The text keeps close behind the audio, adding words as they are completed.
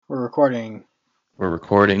We're recording. We're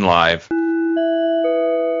recording live.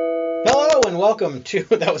 Hello and welcome to,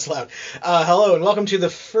 that was loud. Hello and welcome to the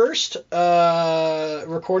first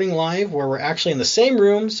recording live where we're actually in the same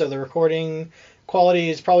room, so the recording quality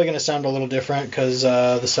is probably going to sound a little different because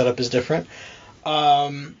the setup is different.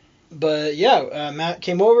 But yeah, Matt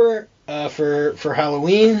came over for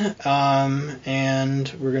Halloween,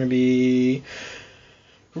 and we're going to be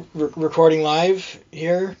recording live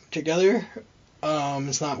here together.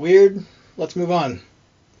 It's not weird. Let's move on.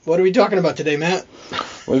 What are we talking about today, Matt?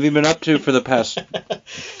 What have you been up to for the past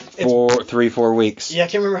 4 weeks? Yeah, I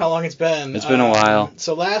can't remember how long it's been. It's been a while.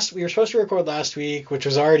 So we were supposed to record last week, which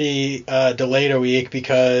was already delayed a week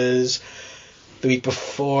because the week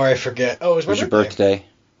before, I forget. Oh, it was my birthday. Your birthday.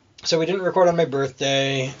 So we didn't record on my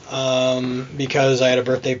birthday because I had a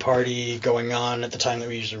birthday party going on at the time that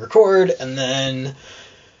we usually record, and then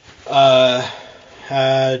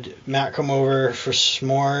had Matt come over for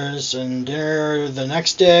s'mores and dinner the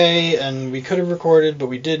next day, and we could have recorded, but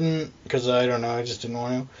we didn't because I don't know, I just didn't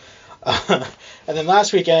want to. And then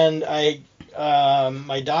last weekend,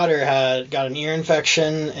 my daughter had got an ear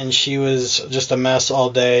infection, and she was just a mess all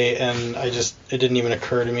day, and it didn't even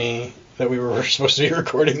occur to me that we were supposed to be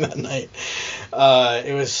recording that night.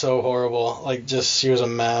 It was so horrible. She was a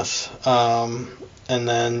mess. And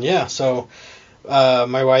then, yeah, so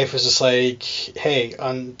my wife was just like, hey,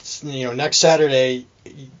 on next Saturday,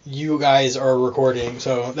 you guys are recording.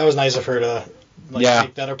 So that was nice of her to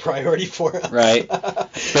make that a priority for us. Right.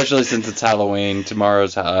 Especially since it's Halloween.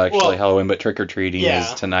 Tomorrow's actually Halloween, but trick-or-treating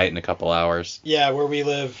is tonight in a couple hours. Yeah, where we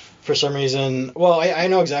live, for some reason. Well, I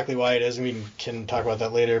know exactly why it is, and we can talk about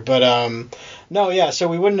that later. But, so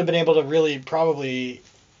we wouldn't have been able to really probably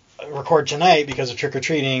record tonight because of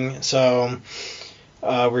trick-or-treating. So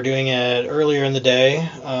we're doing it earlier in the day.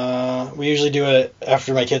 We usually do it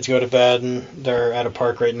after my kids go to bed, and they're at a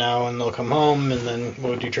park right now, and they'll come home, and then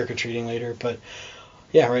we'll do trick-or-treating later. But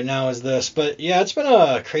yeah, right now is this. But yeah, it's been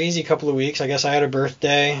a crazy couple of weeks. I guess I had a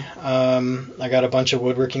birthday. I got a bunch of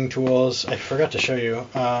woodworking tools. I forgot to show you,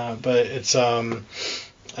 but it's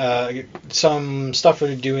some stuff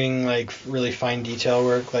for doing really fine detail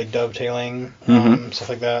work, like dovetailing, stuff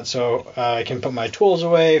like that. So I can put my tools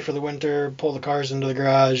away for the winter, pull the cars into the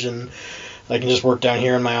garage, and I can just work down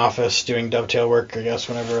here in my office doing dovetail work, I guess,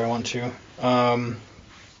 whenever I want to.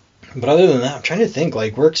 But other than that, I'm trying to think.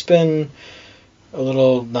 Work's been a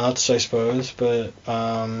little nuts, I suppose, but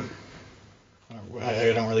I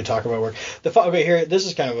don't really talk about work. Okay, here, this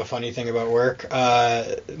is kind of a funny thing about work.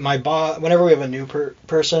 My boss, whenever we have a new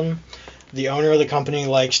person, the owner of the company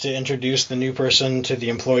likes to introduce the new person to the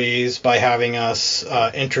employees by having us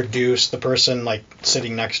introduce the person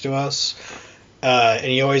sitting next to us. And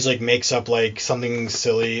he always makes up something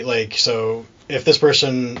silly, so if this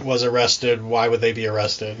person was arrested, why would they be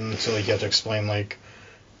arrested? And so you have to explain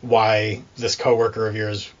why this coworker of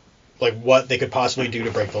yours, what they could possibly do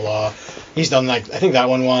to break the law. He's done I think that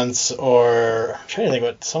one once, or I'm trying to think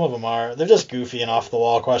what some of them are. They're just goofy and off the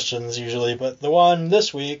wall questions usually, but the one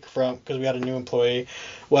this week because we had a new employee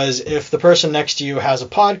was, if the person next to you has a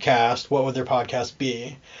podcast, what would their podcast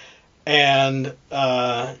be? And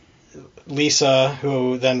Lisa,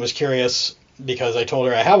 who then was curious because I told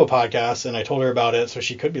her I have a podcast and I told her about it, so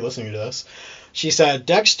she could be listening to this. She said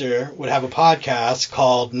Dexter would have a podcast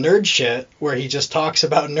called Nerd Shit, where he just talks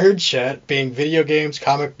about nerd shit, being video games,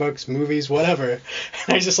 comic books, movies, whatever. And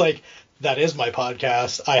I was just that is my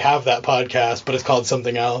podcast. I have that podcast, but it's called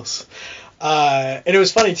something else. And it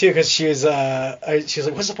was funny, too, because she was like, what's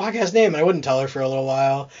the podcast name? And I wouldn't tell her for a little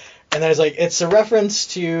while. And then I was like, it's a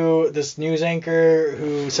reference to this news anchor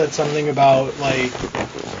who said something about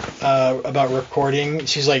recording.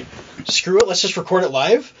 She's like, screw it, let's just record it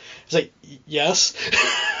live. It's like, yes,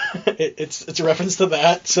 it's a reference to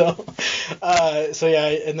that. So yeah,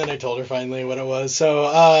 and then I told her finally what it was.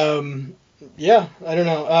 So yeah, I don't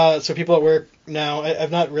know. So people at work now,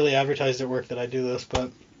 I've not really advertised at work that I do this,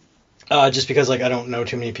 but just because I don't know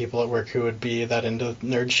too many people at work who would be that into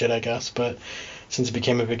nerd shit, I guess. But since it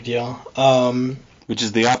became a big deal. Which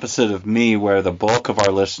is the opposite of me, where the bulk of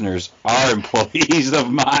our listeners are employees of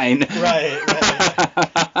mine. Right.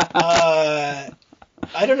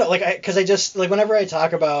 I don't know, because I just, whenever I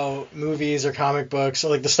talk about movies or comic books,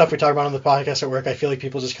 or the stuff we talk about on the podcast at work, I feel like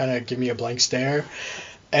people just kind of give me a blank stare.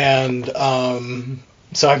 And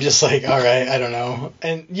so I'm just all right, I don't know.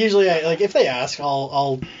 And usually, if they ask,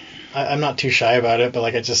 I'm not too shy about it,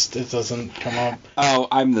 but it doesn't come up. Oh,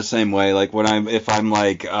 I'm the same way. If I'm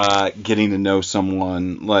getting to know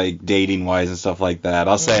someone, dating wise and stuff like that,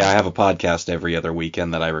 I'll say I have a podcast every other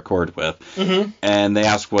weekend that I record with, and they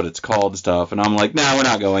ask what it's called and stuff, and I'm like, no, we're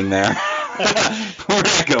not going there. We're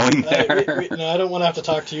not going there. No, I don't want to have to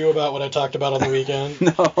talk to you about what I talked about on the weekend.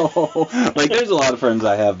 No. Like, there's a lot of friends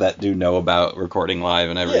I have that do know about recording live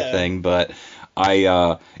and everything, but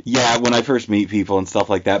when I first meet people and stuff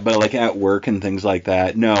like that, but like at work and things like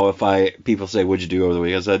that, no, people say, what'd you do over the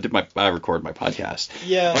weekend? I recorded my podcast.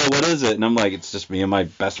 Yeah. Oh, what is it? And I'm like, it's just me and my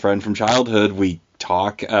best friend from childhood. We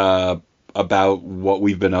talk about what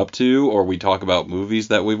we've been up to, or we talk about movies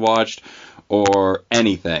that we've watched, or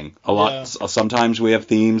anything. Sometimes we have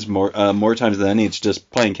themes. More times than any, it's just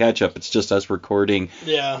playing catch up. It's just us recording.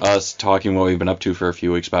 Yeah. Us talking what we've been up to for a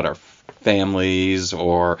few weeks about our families,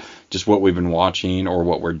 or just what we've been watching, or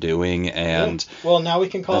what we're doing. And well, now we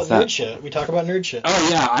can call it nerd shit. We talk about nerd shit. Oh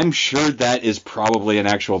yeah, I'm sure that is probably an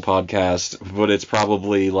actual podcast, but it's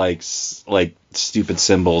probably like stupid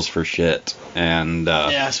symbols for shit and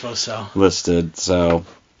yeah, I suppose so. Listed. So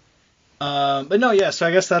but no, yeah, so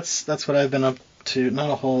I guess that's what I've been up to.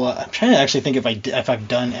 Not a whole lot. I'm trying to actually think if I've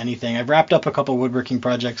done anything. I've wrapped up a couple woodworking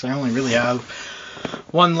projects. I only really have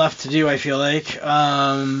one left to do, I feel like.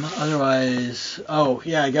 Otherwise,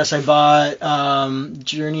 I guess I bought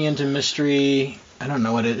Journey into Mystery. I don't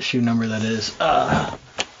know what issue number that is. I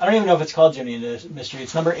don't even know if it's called Journey into Mystery.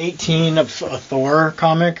 It's number 18 of a Thor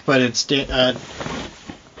comic, but it's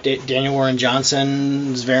Daniel Warren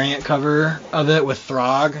Johnson's variant cover of it with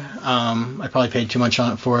Throg. I probably paid too much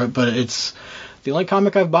on it for it, but it's the only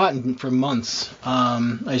comic I've bought for months.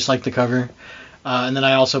 I just like the cover. And then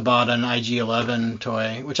I also bought an IG-11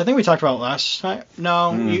 toy, which I think we talked about last time.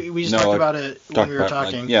 No, we just talked about it when we were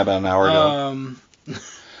talking. About an hour ago.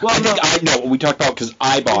 We talked about because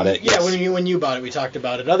I bought it. Yeah, yes. when you bought it, we talked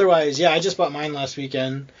about it. Otherwise, yeah, I just bought mine last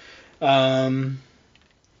weekend.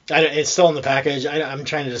 It's still in the package. I'm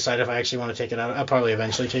trying to decide if I actually want to take it out. I'll probably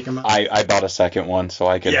eventually take them out. I bought a second one so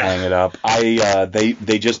I could hang it up.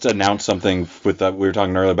 They just announced something we were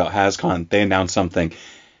talking earlier about HasCon. They announced something,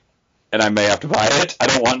 and I may have to buy it. I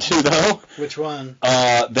don't want to though. Which one?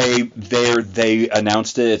 They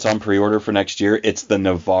announced it. It's on pre-order for next year. It's the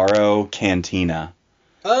Navarro Cantina.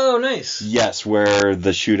 Oh, nice. Yes, where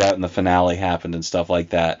the shootout and the finale happened and stuff like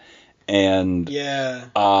that. And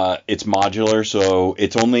it's modular, so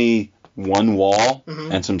it's only one wall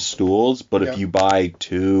and some stools, but if you buy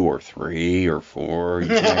 2 or 3 or 4, you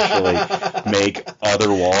can actually make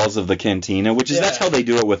other walls of the cantina, which is that's how they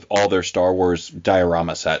do it with all their Star Wars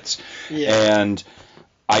diorama sets. Yeah. And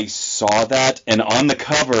I saw that, and on the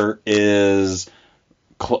cover is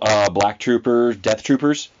Black Troopers, Death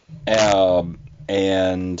Troopers,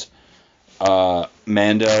 and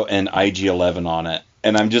Mando and IG-11 on it.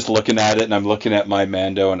 And I'm just looking at it, and I'm looking at my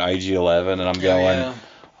Mando and IG-11, and I'm going,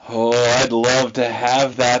 I'd love to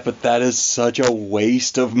have that, but that is such a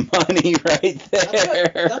waste of money right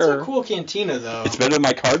there. That's a cool cantina, though. It's better than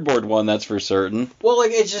my cardboard one, that's for certain. Well, like,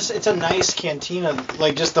 it's a nice cantina,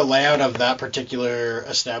 like, just the layout of that particular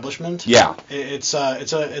establishment. Yeah. It's a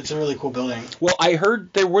really cool building. Well, I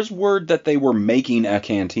heard there was word that they were making a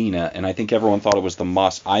cantina, and I think everyone thought it was the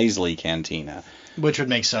Mos Eisley Cantina. Which would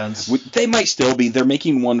make sense. They might still be. They're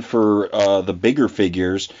making one for the bigger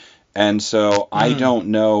figures, and so I don't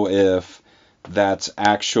know if that's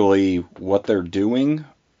actually what they're doing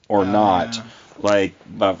or not. Yeah. Like,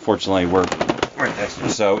 but fortunately, we're right next to it.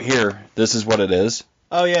 So here, this is what it is.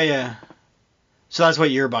 Oh, yeah. So that's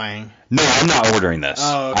what you're buying? No, I'm not ordering this.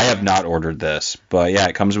 Oh, okay. I have not ordered this. But yeah,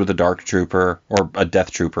 it comes with a Dark Trooper or a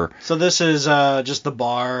Death Trooper. So this is just the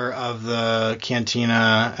bar of the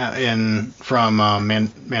cantina from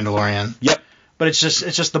Mandalorian. Yep. But it's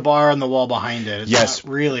just the bar on the wall behind it. It's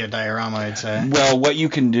not really a diorama, I'd say. Well, what you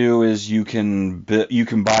can do is you can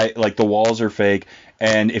buy, like, the walls are fake,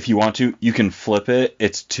 and if you want to, you can flip it.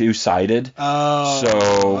 It's two-sided. Oh.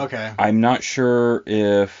 So okay. I'm not sure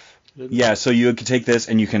if. Yeah, so you can take this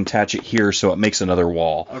and you can attach it here so it makes another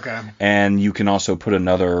wall. Okay. And you can also put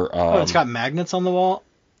another... it's got magnets on the wall?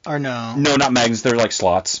 Or no? No, not magnets. They're like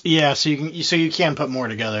slots. Yeah, so you can put more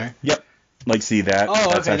together. Yep. Like, see that? Oh,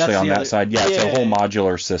 okay. That's actually on that side. Yeah, it's a whole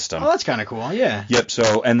modular system. Oh, that's kind of cool, yeah. Yep,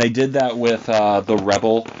 so, and they did that with the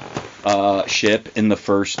Rebel ship in the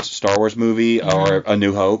first Star Wars movie, or A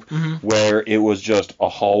New Hope, where it was just a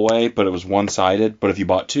hallway, but it was one-sided. But if you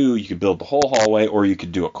bought 2, you could build the whole hallway, or you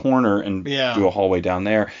could do a corner and do a hallway down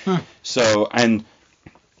there. So, and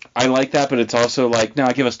I like that, but it's also like, no,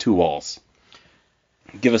 give us 2 walls.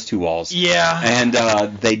 Give us 2 walls. Yeah. And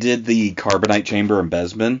they did the carbonite chamber in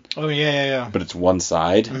Besman. Oh, yeah. But it's one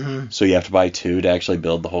side. So you have to buy 2 to actually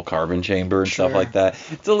build the whole carbon chamber and stuff like that.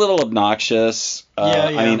 It's a little obnoxious.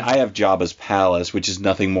 I mean, I have Jabba's Palace, which is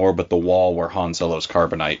nothing more but the wall where Han Solo's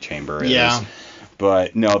carbonite chamber is. Yeah.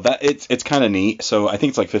 But no, it's kind of neat. So I think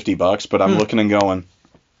it's like $50, but I'm looking and going,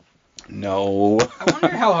 No. I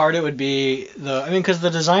wonder how hard it would be, though. I mean, because the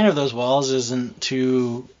design of those walls isn't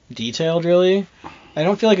too detailed, really. I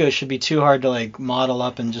don't feel like it should be too hard to, like, model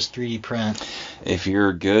up and just 3D print. If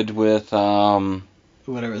you're good with,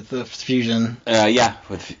 whatever, the Fusion.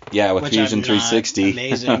 With Fusion 360.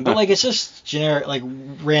 Amazing. But, like, it's just generic, like,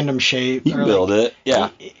 random shape. You can build it, yeah.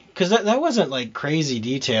 Because that wasn't, like, crazy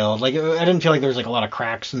detailed. Like, I didn't feel like there was, like, a lot of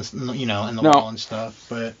cracks, and in the wall and stuff.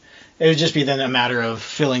 But it would just be then a matter of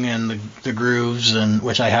filling in the grooves, and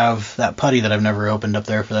which I have that putty that I've never opened up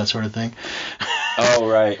there for that sort of thing. Oh,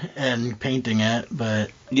 right. And painting it,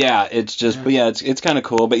 but... Yeah, it's just... Yeah. But yeah, it's kind of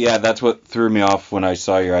cool. But yeah, that's what threw me off when I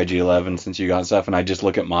saw your IG-11 since you got stuff, and I just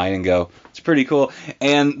look at mine and go, it's pretty cool.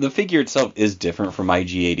 And the figure itself is different from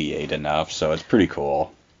IG-88 enough, so it's pretty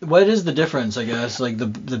cool. What is the difference, I guess? Like the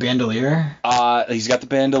bandolier? He's got the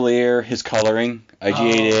bandolier, his coloring.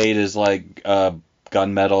 IG-88 is like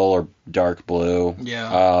gunmetal or dark blue.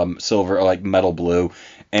 Yeah. Silver, or like metal blue.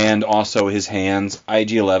 And also his hands.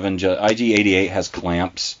 IG-88 has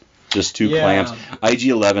clamps. Just two clamps.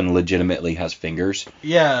 IG-11 legitimately has fingers.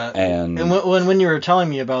 Yeah. And when you were telling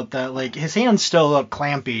me about that, like, his hands still look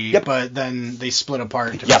clampy, but then they split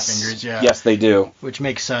apart to make fingers. Yeah. Yes, they do. Which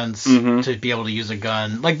makes sense to be able to use a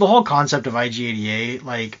gun. Like, the whole concept of IG-88,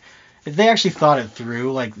 like, if they actually thought it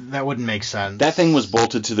through, like, that wouldn't make sense. That thing was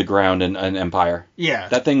bolted to the ground in Empire. Yeah.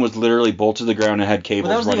 That thing was literally bolted to the ground and had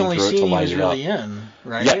cables running through it to light it up. He was really in,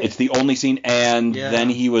 right? Yeah, it's the only scene, and then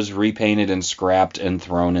he was repainted and scrapped and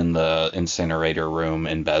thrown in the incinerator room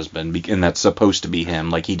in Bespin, and that's supposed to be him,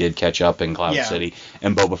 like he did catch up in Cloud City,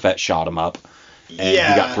 and Boba Fett shot him up, and he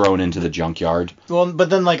got thrown into the junkyard. Well, but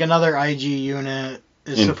then, like, another IG unit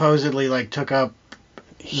is supposedly, like, took up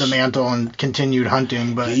the mantle and continued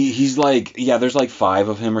hunting, but he's like, there's like 5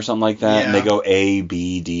 of him or something like that, and they go A,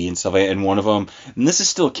 B, D, and stuff like that, and one of them, and this is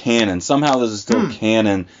still canon, somehow this is still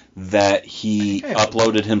canon, that he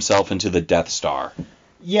uploaded himself into the Death Star.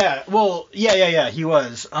 Yeah, well, he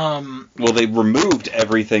was. Well, they removed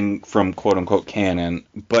everything from quote-unquote canon,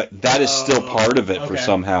 but that is still part of it for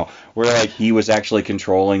somehow, where, like, he was actually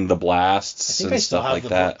controlling the blasts and stuff like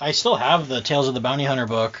that. I still have the Tales of the Bounty Hunter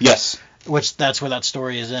book. Yes. Which, that's where that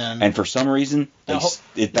story is in. And for some reason...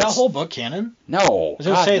 that whole book canon? No. I was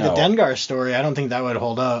going to say, the Dengar story, I don't think that would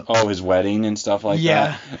hold up. Oh, his wedding and stuff like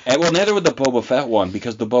that? And, well, neither would the Boba Fett one,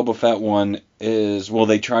 because the Boba Fett one is... Well,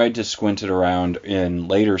 they tried to squint it around in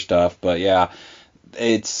later stuff, but yeah,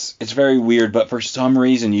 it's very weird, but for some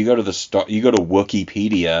reason, you go to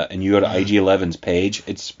Wikipedia, and you go to IG-11's page,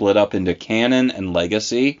 it's split up into canon and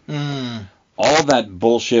legacy. All that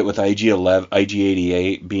bullshit with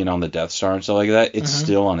IG-88 being on the Death Star and stuff like that, it's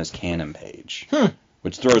still on his canon page.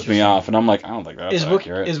 Which throws me off, and I'm like, I don't think that's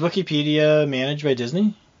accurate. Is Wikipedia managed by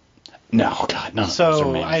Disney? No, God, no.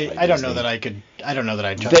 So I don't know that I could. I don't know that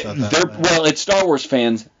I'd trust that. Well, it's Star Wars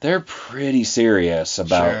fans. They're pretty serious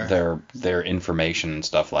about their information and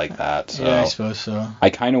stuff like that. So yeah, I suppose so.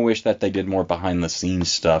 I kind of wish that they did more behind the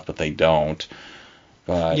scenes stuff, but they don't.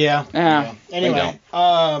 But anyway,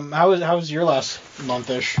 how was your last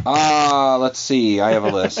month-ish? Let's see. I have a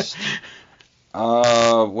list.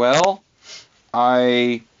 Well,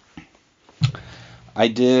 I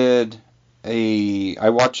did every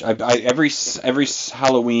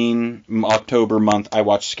Halloween October month I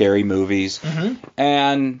watch scary movies,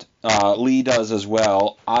 and Lee does as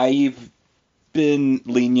well. I've been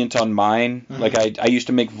lenient on mine. Like I used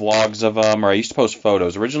to make vlogs of them, or I used to post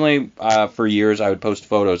photos. Originally, for years, I would post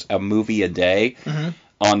photos, a movie a day,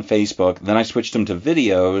 on Facebook. Then I switched them to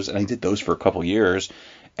videos, and I did those for a couple years.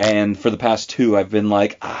 And for the past 2, I've been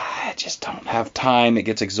like, I just don't have time. It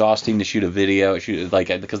gets exhausting to shoot a video,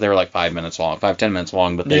 because they were like 5 minutes long, 5-10 minutes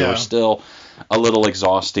long, but they were still a little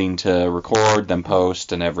exhausting to record, then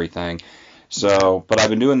post, and everything. So, but I've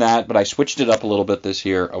been doing that, but I switched it up a little bit this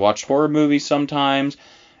year. I watched horror movies sometimes,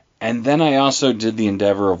 and then I also did the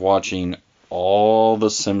endeavor of watching all the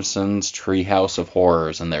Simpsons Treehouse of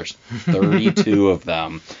Horrors, and there's 32 of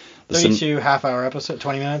them. 32 half-hour episodes,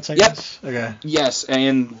 20 minutes, I guess? Okay. Yes,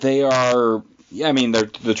 and they are... Yeah, I mean, they're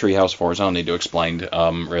the Treehouse of Horrors. I don't need to explain,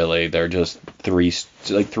 really. They're just three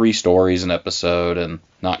stories an episode, and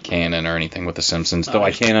not canon or anything with The Simpsons. Though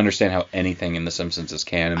I can't understand how anything in The Simpsons is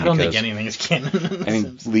canon. I don't think anything is canon. I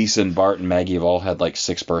mean, Lisa and Bart and Maggie have all had like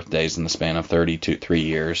 6 birthdays in the span of 3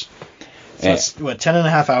 years. So that's, 10 and a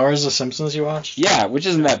half hours of Simpsons you watched? Yeah, which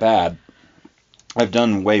isn't that bad. I've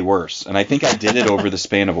done way worse, and I think I did it over the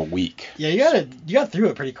span of a week. Yeah, you got through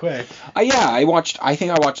it pretty quick. I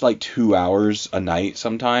think I watched like 2 hours a night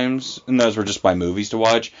sometimes, and those were just by movies to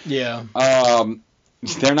watch. Yeah.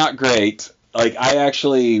 They're not great. Like, I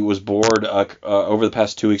actually was bored over the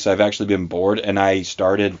past 2 weeks. I've actually been bored, and I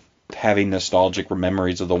started having nostalgic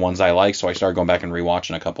memories of the ones I like, so I started going back and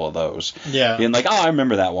rewatching a couple of those. Yeah. Being like, I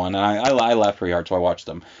remember that one, and I laughed pretty hard, so I watched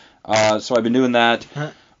them. So I've been doing that.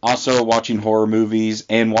 Also watching horror movies,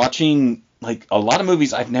 and watching, like, a lot of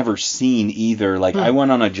movies I've never seen either. Like, I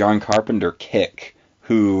went on a John Carpenter kick,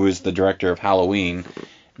 who is the director of Halloween.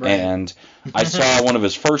 Right. And I saw one of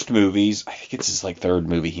his first movies. I think it's his like third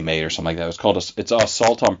movie he made or something like that. It's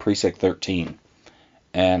Assault on Precinct 13.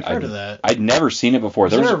 And I've heard of that. I'd never seen it before.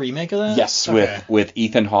 Is there a remake of that? Yes, okay. with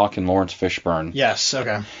Ethan Hawke and Lawrence Fishburne. Yes,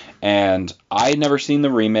 okay. And I'd never seen the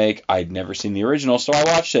remake. I'd never seen the original, so I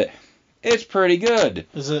watched it. It's pretty good.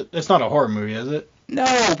 Is it? It's not a horror movie, is it?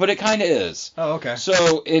 No, but it kind of is. Oh, okay.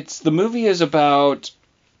 So the movie is about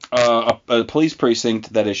a police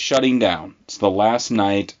precinct that is shutting down. It's the last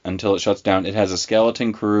night until it shuts down. It has a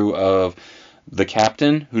skeleton crew of the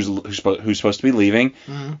captain, who's supposed to be leaving,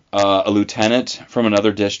 a lieutenant from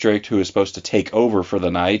another district who is supposed to take over for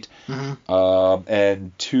the night,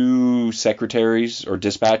 and 2 secretaries or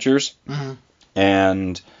dispatchers,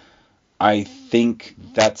 and I think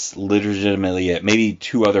that's legitimately it. Maybe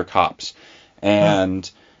 2 other cops. And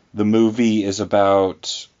the movie is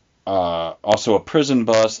about also a prison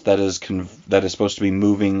bus that is supposed to be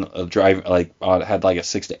moving had like a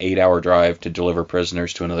 6 to 8 hour drive to deliver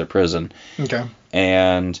prisoners to another prison. Okay.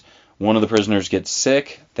 And one of the prisoners gets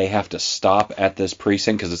sick. They have to stop at this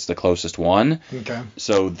precinct because it's the closest one. Okay.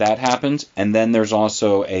 So that happens, and then there's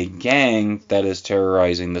also a gang that is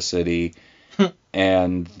terrorizing the city,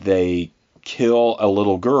 and they kill a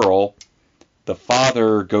little girl. The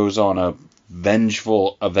father goes on a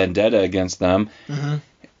vendetta against them.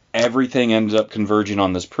 Everything ends up converging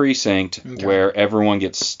on this precinct where everyone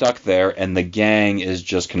gets stuck there, and the gang is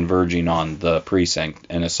just converging on the precinct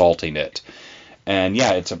and assaulting it. And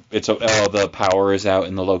yeah, the power is out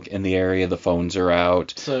in the area, the phones are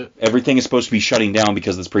out. So everything is supposed to be shutting down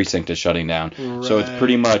because this precinct is shutting down. Right. So it's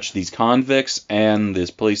pretty much these convicts and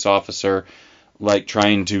this police officer like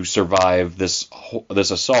trying to survive this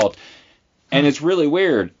assault. And it's really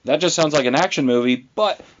weird. That just sounds like an action movie,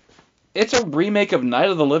 but it's a remake of Night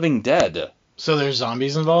of the Living Dead. So there's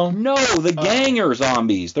zombies involved? No, the gang are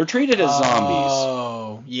zombies. They're treated as zombies.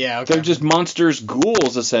 Oh, yeah, okay. They're just monsters,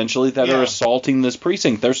 ghouls, essentially, that are assaulting this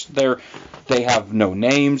precinct. They have no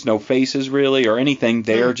names, no faces, really, or anything.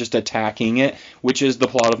 They are just attacking it, which is the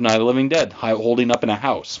plot of Night of the Living Dead, holding up in a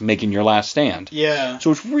house, making your last stand. Yeah.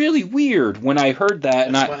 So it's really weird when I heard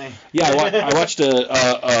that. That's funny. Yeah, I watched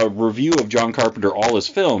a review of John Carpenter, all his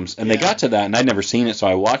films, and they got to that, and I'd never seen it, so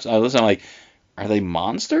I listened, I'm like, are they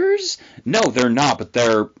monsters? No, they're not, but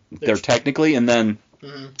they're technically. And then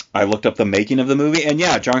I looked up the making of the movie, and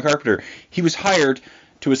yeah, John Carpenter, he was hired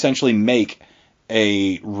to essentially make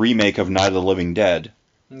a remake of Night of the Living Dead.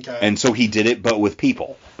 Okay. And so he did it, but with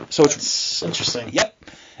people. So it's interesting. Yep.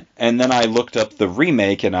 And then I looked up the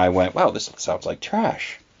remake, and I went, wow, this sounds like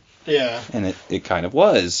trash. Yeah. And it kind of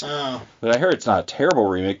was. Oh. But I heard it's not a terrible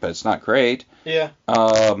remake, but it's not great. Yeah.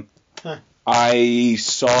 I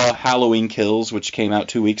saw Halloween Kills, which came out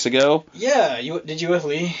 2 weeks ago. Yeah, did you with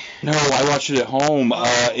Lee? No, I watched it at home.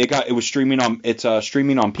 It was streaming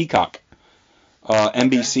on Peacock,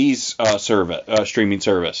 NBC's streaming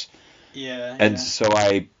service. Yeah. And so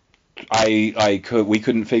we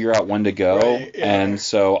couldn't figure out when to go, right, yeah. And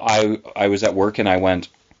so I was at work and I went,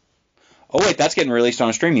 oh wait, that's getting released on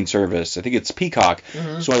a streaming service. I think it's Peacock.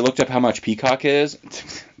 So I looked up how much Peacock is.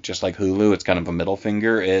 Just like Hulu, it's kind of a middle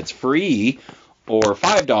finger. It's free, or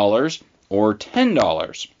 $5, or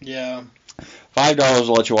 $10. Yeah. $5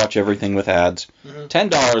 will let you watch everything with ads.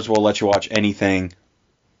 $10 will let you watch anything,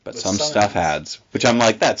 but some stuff ads. Which I'm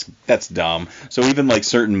like, that's dumb. So even like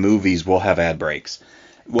certain movies will have ad breaks.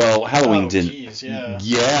 Well, Halloween didn't. Geez, yeah.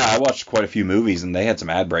 Yeah, I watched quite a few movies, and they had some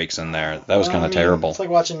ad breaks in there. That was kind of terrible. It's like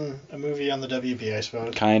watching a movie on the WB, I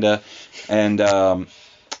suppose. Kinda. And,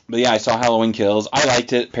 but yeah, I saw Halloween Kills. I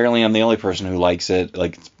liked it. Apparently, I'm the only person who likes it.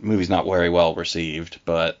 Like, the movie's not very well received,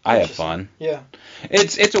 but I have fun. Yeah.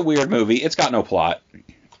 It's a weird movie. It's got no plot.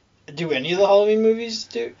 Do any of the Halloween movies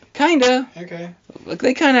do? Kinda. Okay. Like,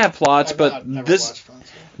 they kind of have plots, but this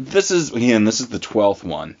is the 12th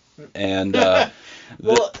one, and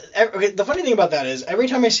well, the funny thing about that is every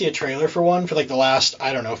time I see a trailer for one for like the last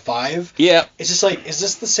 5, yeah, it's just like, is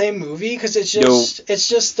this the same movie? Because it's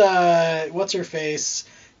just what's her face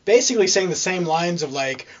basically saying the same lines of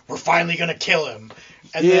like, we're finally gonna kill him,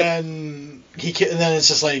 and then it's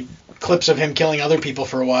just like clips of him killing other people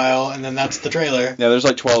for a while, and then that's the trailer. Yeah, there's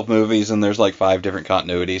like 12 movies and there's like 5 different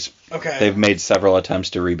continuities. Okay. They've made several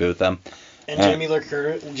attempts to reboot them.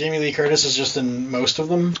 And Jamie Lee Curtis is just in most of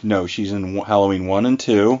them? No, she's in Halloween 1 and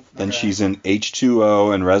 2. Then she's in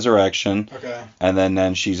H2O and Resurrection. Okay. And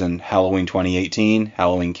then she's in Halloween 2018,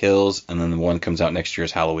 Halloween Kills, and then the one comes out next year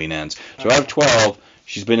is Halloween Ends. So out of 12,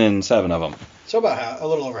 she's been in 7 of them. So about half, a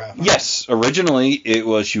little over half. Yes. Originally,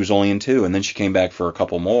 she was only in 2, and then she came back for a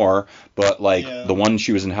couple more. But, the one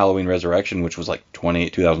she was in Halloween Resurrection, which was,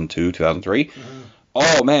 2002, 2003. Mm-hmm.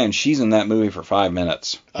 Oh, man, she's in that movie for 5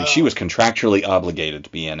 minutes. And she was contractually obligated to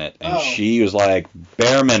be in it. And she was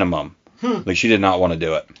bare minimum. She did not want to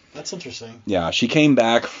do it. That's interesting. Yeah, she came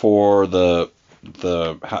back for the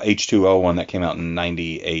H2O one that came out in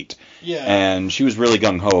 98. Yeah. And she was really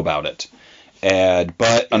gung-ho about it.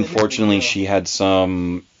 But unfortunately, she had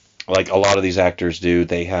some, a lot of these actors do,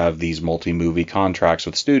 they have these multi-movie contracts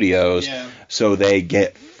with studios, so they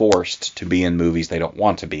get forced to be in movies they don't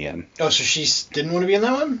want to be in. Oh, so she didn't want to be in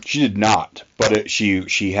that one? She did not, but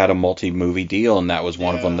she had a multi-movie deal, and that was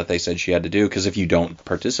one of them that they said she had to do, because if you don't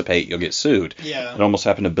participate, you'll get sued. Yeah. It almost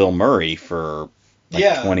happened to Bill Murray for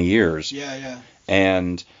 20 years. Yeah.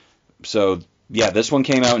 And so... Yeah, this one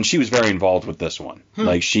came out, and she was very involved with this one.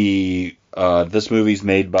 This movie's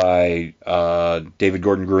made by David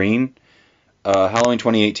Gordon Green, Halloween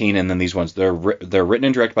 2018, and then these ones. They're written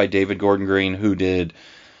and directed by David Gordon Green, who did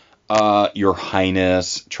Your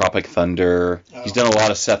Highness, Tropic Thunder. Oh. He's done a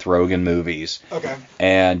lot of Seth Rogen movies. Okay.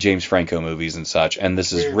 And James Franco movies and such. And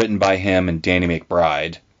this is written by him and Danny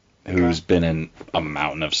McBride, who's been in a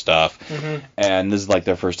mountain of stuff. Mm-hmm. And this is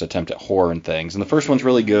their first attempt at horror and things. And the first one's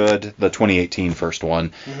really good, the 2018 first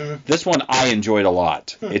one. Mm-hmm. This one I enjoyed a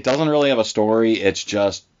lot. It doesn't really have a story. It's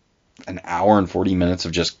just an hour and 40 minutes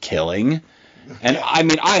of just killing. And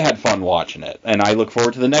I had fun watching it. And I look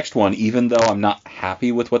forward to the next one, even though I'm not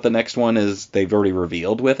happy with what the next one is they've already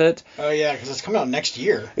revealed with it. Oh, yeah, because it's coming out next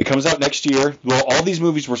year. It comes out next year. Well, all these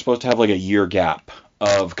movies were supposed to have a year gap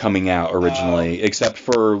of coming out originally, except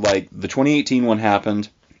for the 2018 one happened,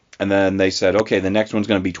 and then they said, okay, the next one's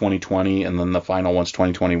going to be 2020, and then the final one's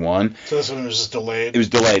 2021. So this one was just delayed? It was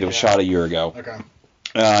delayed. It was shot a year ago. Okay.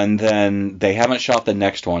 And then they haven't shot the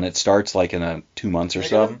next one. It starts in 2 months or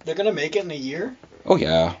so. They're going to make it in a year? Oh,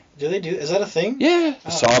 yeah. Do they do? Is that a thing? Yeah. The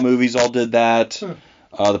Saw movies all did that.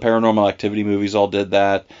 The Paranormal Activity movies all did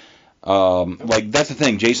that. That's the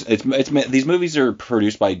thing. Jason, it's these movies are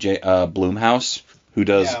produced by Blumhouse, who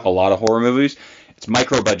does a lot of horror movies. It's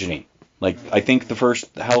micro-budgeting. I think the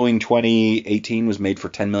first Halloween 2018 was made for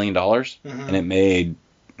 $10 million, and it made,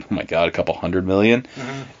 oh my God, a couple $100 million.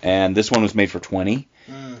 Mm-hmm. And this one was made for 20.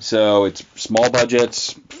 So it's small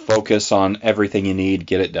budgets, focus on everything you need,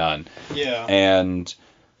 get it done. Yeah. And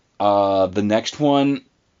the next one,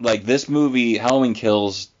 this movie, Halloween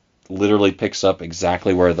Kills, literally picks up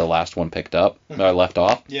exactly where the last one left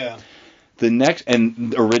off. Yeah. The next,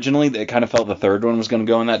 and originally it kind of felt the third one was going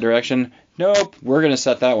to go in that direction. Nope, we're going to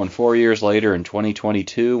set that one 4 years later in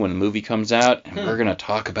 2022 when the movie comes out, and we're going to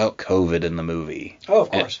talk about COVID in the movie. Oh, of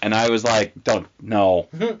course. And I was like, don't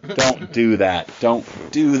do that. Don't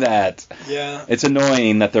do that. Yeah. It's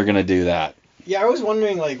annoying that they're going to do that. Yeah, I was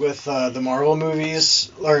wondering, with the Marvel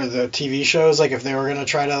movies, or the TV shows, if they were going to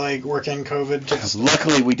try to, work in COVID.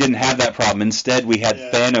 Luckily, we didn't have that problem. Instead, we had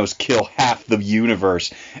Thanos kill half the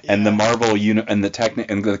universe, and the Marvel, and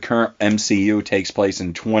the current MCU takes place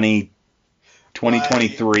in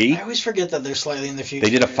 2023. I always forget that they're slightly in the future.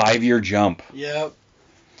 They did a 5-year jump. Yep.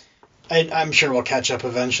 I'm sure we'll catch up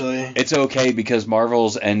eventually. It's okay because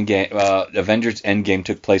Marvel's Avengers Endgame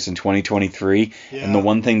took place in 2023, and the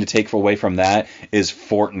one thing to take away from that is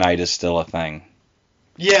Fortnite is still a thing.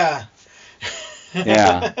 Yeah.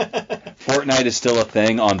 Yeah. Fortnite is still a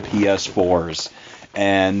thing on PS4s.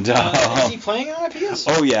 And is he playing on a PS?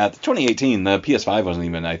 Oh yeah, 2018. The PS5 wasn't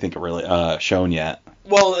even, I think, really shown yet.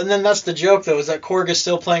 Well, and then that's the joke, though, is that Korg is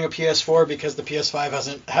still playing a PS4 because the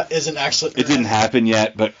PS5 isn't actually... It didn't happen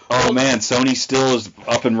yet, but, man, Sony still is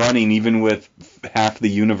up and running, even with half the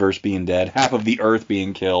universe being dead, half of the Earth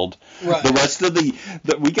being killed. Right. The rest of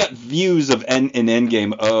we got views of in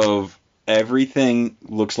Endgame of everything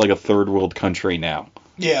looks like a third world country now.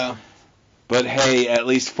 Yeah. But hey, at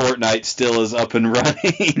least Fortnite still is up and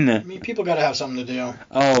running. I mean, people gotta have something to do.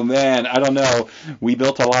 Oh man, I don't know. We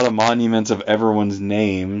built a lot of monuments of everyone's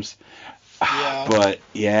names. Yeah. But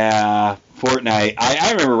yeah, Fortnite.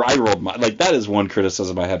 I remember I rolled my that is one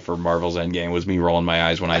criticism I had for Marvel's Endgame was me rolling my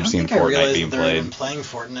eyes when I've seen Fortnite being played. Even playing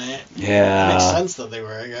Fortnite. Yeah. It makes sense that they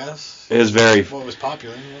were, I guess. It was very. What was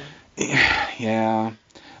popular. Yeah.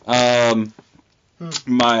 Let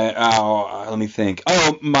me think.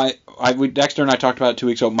 Dexter and I talked about it 2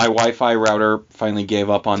 weeks ago. My Wi-Fi router finally gave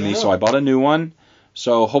up on me, so I bought a new one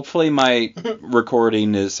So hopefully my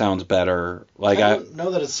recording sounds better. Like I don't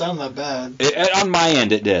know that it sounded that bad. On my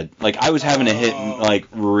end, it did. Like I was having to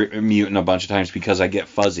hit mute a bunch of times because I get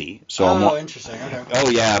fuzzy. So interesting. Okay. Oh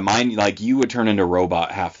yeah, mine like you would turn into a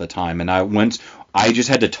robot half the time, and I just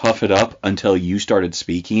had to tough it up until you started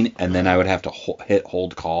speaking, and then I would have to hit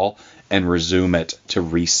hold call and resume it to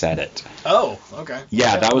reset it. Oh, okay.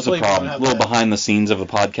 Yeah, that was a problem. A little behind the scenes of the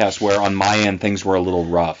podcast where on my end things were a little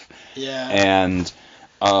rough. Yeah. And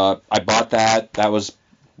I bought that. That was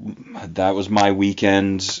my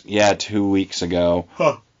weekend. Yeah, 2 weeks ago.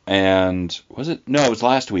 Huh. And was it? No, it was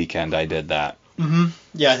last weekend I did that. Mm-hmm.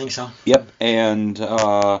 Yeah, I think so. Yep. And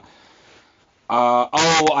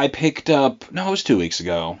I picked up. No, it was 2 weeks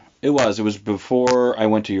ago. It was before I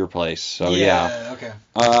went to your place. So yeah. Okay.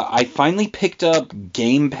 I finally picked up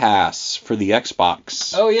Game Pass for the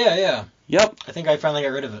Xbox. Oh yeah. Yep. I think I finally got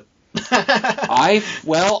rid of it. It's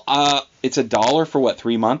 $1 for what,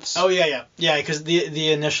 3 months? Oh yeah, because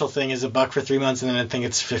the initial thing is $1 for 3 months, and then I think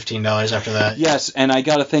it's $15 after that. Yes, and I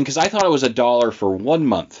got a thing because I thought it was $1 for 1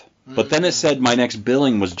 month, but then it said my next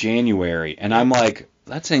billing was January, and I'm like,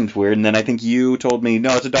 that seems weird. And then I think you told me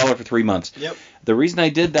no, it's $1 for 3 months. Yep. The reason I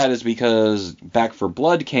did that is because Back 4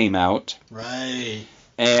 Blood came out. Right.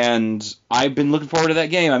 And I've been looking forward to that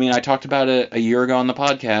game. I mean, I talked about it a year ago on the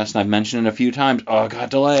podcast, and I've mentioned it a few times. Oh, it got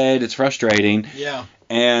delayed. It's frustrating. Yeah.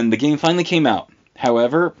 And the game finally came out.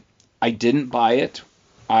 However, I didn't buy it.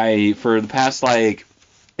 For the past,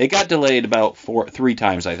 it got delayed about 3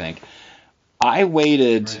 times, I think. I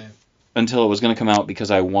waited until it was going to come out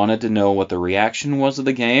because I wanted to know what the reaction was of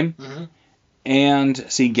the game. Mm-hmm. And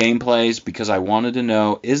see gameplays because I wanted to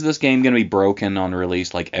know, is this game going to be broken on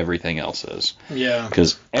release like everything else is? Yeah.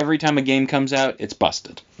 Because every time a game comes out, it's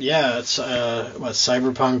busted. Yeah, it's what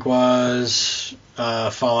Cyberpunk was,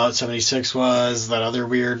 Fallout 76 was, that other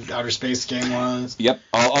weird outer space game was. Yep.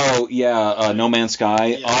 No Man's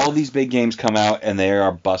Sky. Yeah. All these big games come out and they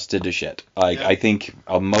are busted to shit. I think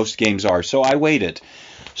most games are. So I waited.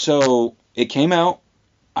 So it came out.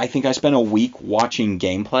 I think I spent a week watching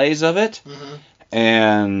gameplays of it,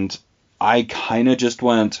 and I kind of just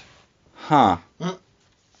went, I'm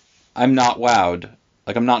not wowed.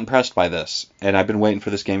 I'm not impressed by this. And I've been waiting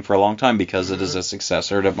for this game for a long time because it is a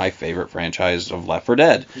successor to my favorite franchise of Left 4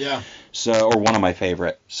 Dead. Yeah. Or one of my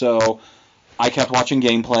favorite. So I kept watching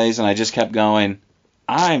gameplays, and I just kept going,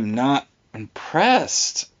 I'm not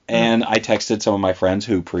impressed. And I texted some of my friends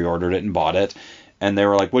who pre-ordered it and bought it. And they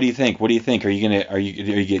were like, "What do you think? What do you think?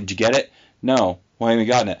 Did you get it? No. Why haven't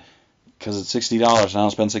you gotten it? Because it's $60, and I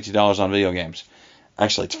don't spend $60 on video games.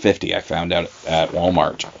 Actually, it's $50. I found out at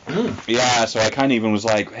Walmart. Yeah, so I kind of even was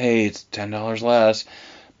like, hey, it's $10 less.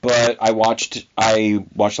 But I watched a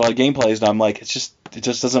lot of gameplays, and I'm like, it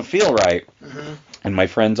just doesn't feel right. Mm-hmm. And my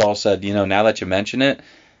friends all said, now that you mention it,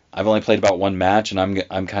 I've only played about one match, and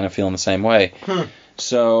I'm kind of feeling the same way.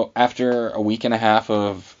 So after a week and a half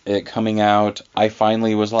of it coming out, I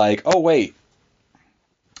finally was like, oh, wait.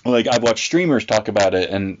 I've watched streamers talk about it,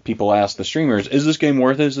 and people ask the streamers, is this game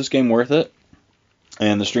worth it? Is this game worth it?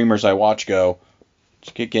 And the streamers I watch go,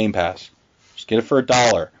 just get Game Pass. Just get it for $1.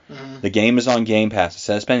 Mm-hmm. The game is on Game Pass.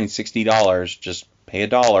 Instead of spending $60, just pay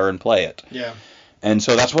 $1 and play it. Yeah. And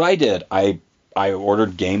so that's what I did. I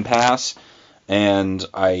ordered Game Pass, and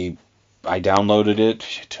I downloaded it.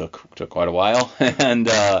 It took quite a while, and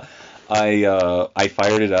I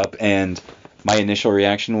fired it up, and my initial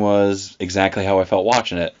reaction was exactly how I felt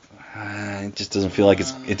watching it. It just doesn't feel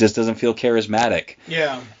it just doesn't feel charismatic.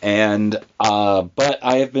 Yeah. And but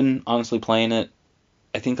I have been honestly playing it,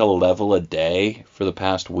 I think a level a day for the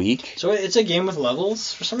past week. So it's a game with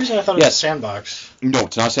levels? For some reason I thought it was a sandbox. No,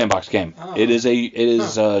 it's not a sandbox game. Oh. It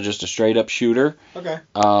is just a straight up shooter. Okay.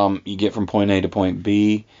 You get from point A to point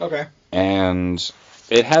B. Okay. And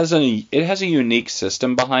it has a unique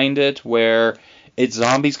system behind it where it's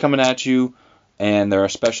zombies coming at you, and there are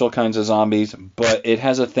special kinds of zombies, but it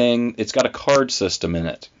has it's got a card system in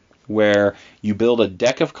it where you build a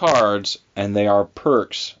deck of cards, and they are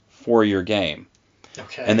perks for your game.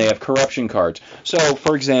 Okay. And they have corruption cards. So,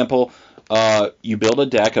 for example, you build a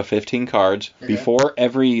deck of 15 cards. Okay. Before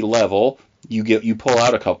every level, you pull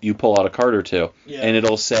out a card or two, and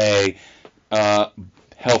it'll say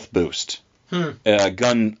health boost,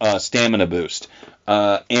 gun stamina boost,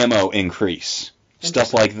 ammo increase,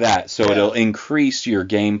 stuff like that. So it'll increase your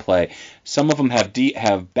gameplay. Some of them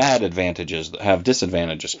have bad advantages, have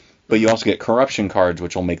disadvantages, but you also get corruption cards,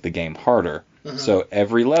 which will make the game harder. Mm-hmm. So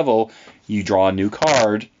every level, you draw a new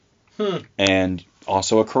card, and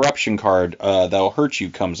also a corruption card that'll hurt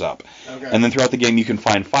you comes up. Okay. And then throughout the game, you can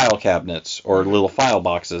find file cabinets or little file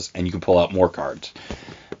boxes, and you can pull out more cards.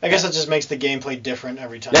 I guess that just makes the gameplay different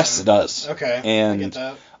every time. Yes, it does. Okay. And I get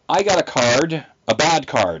that. I got a card, a bad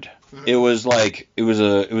card. Mm-hmm. It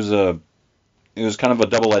was kind of a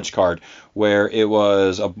double-edged card where it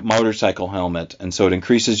was a motorcycle helmet, and so it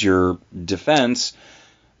increases your defense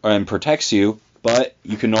and protects you, but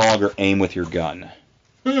you can no longer aim with your gun.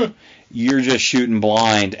 You're just shooting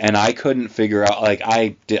blind, and I couldn't figure out, like,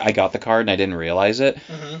 I got the card and I didn't realize it,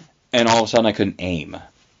 and all of a sudden I couldn't aim.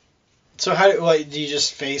 So how do you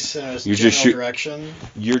just face in a general direction?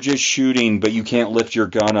 You're just shooting, but you can't lift your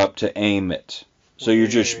gun up to aim it. So you're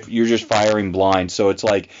just firing blind. So it's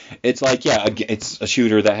like it's a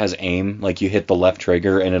shooter that has aim. Like you hit the left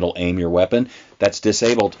trigger and it'll aim your weapon. That's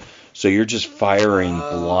disabled. So you're just firing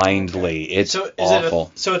blindly. Okay. It's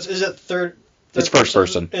awful. Is it third? It's first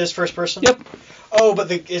person. It is first person? Yep. Oh, but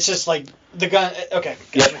it's just like the gun. Okay.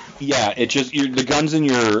 Gotcha. Yep. Yeah. It's just the gun's in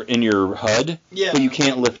your HUD. Yeah. But you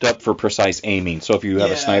can't lift up for precise aiming. So if you have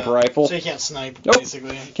a sniper rifle, so you can't snipe. Nope.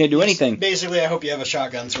 Basically. Can't do anything. Basically, I hope you have a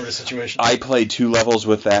shotgun sort of situation. I played 2 levels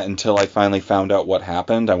with that until I finally found out what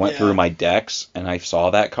happened. I went through my decks and I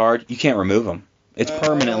saw that card. You can't remove them. It's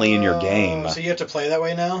permanently in your game. So you have to play that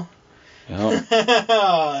way now? Yep.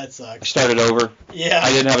 Oh, that sucks. I started over. Yeah.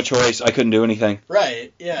 I didn't have a choice. I couldn't do anything.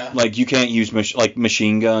 Right, yeah. Like, you can't use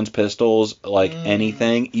machine guns, pistols,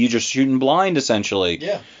 anything. You're just shooting blind, essentially.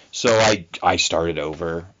 Yeah. So I started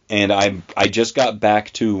over. And I just got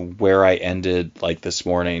back to where I ended, like, this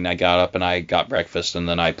morning. I got up and I got breakfast, and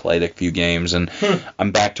then I played a few games, and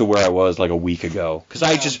I'm back to where I was, like, a week ago. Because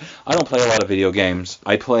I don't play a lot of video games.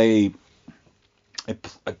 I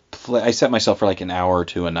set myself for like an hour or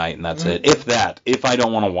 2 a night, and that's it. If I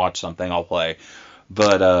don't want to watch something, I'll play.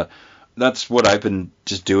 But that's what I've been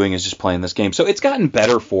just doing, is just playing this game. So it's gotten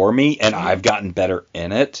better for me, and I've gotten better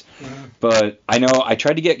in it. But I know I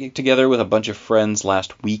tried to get together with a bunch of friends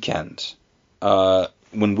last weekend.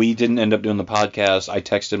 When we didn't end up doing the podcast, I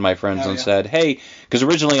texted my friends and said, hey, because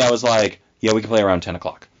originally I was like, yeah, we can play around 10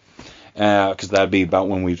 o'clock. Because that'd be about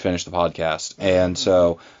when we'd finish the podcast. And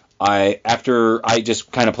so after I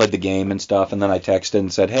just kind of played the game and stuff, and then I texted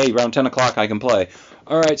and said, hey, around 10 o'clock I can play.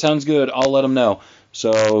 All right, sounds good. I'll let them know.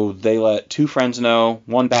 So they let 2 friends know.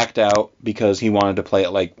 One backed out because he wanted to play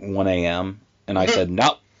at like 1 a.m. And I said,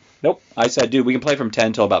 nope. I said, dude, we can play from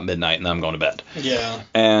 10 till about midnight, and then I'm going to bed. Yeah.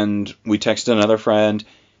 And we texted another friend.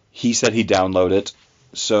 He said he'd download it.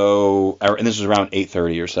 So, and this was around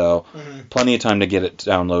 8:30 or so. Plenty of time to get it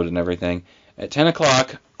downloaded and everything. At 10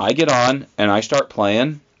 o'clock, I get on, and I start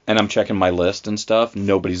playing. And I'm checking my list and stuff.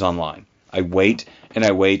 Nobody's online. I wait, and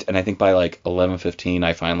I think by like 11:15,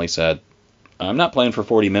 I finally said, I'm not playing for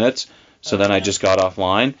 40 minutes. So then I just got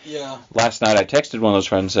offline. Yeah. Last night I texted one of those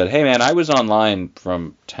friends and said, hey man, I was online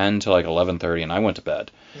from 10 to like 11:30, and I went to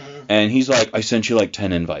bed. And he's like, I sent you like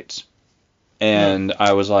 10 invites. And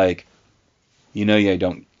I was like,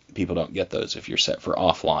 people don't get those if you're set for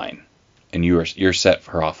offline. And you're set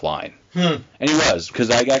for offline. And he was,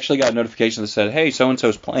 because I actually got a notification that said, hey,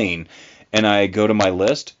 so-and-so's playing. And I go to my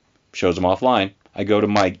list, shows him offline. I go to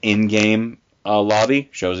my in-game lobby,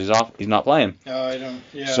 shows he's not playing. Oh, I don't,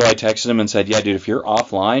 yeah. So I texted him and said, yeah, dude, if you're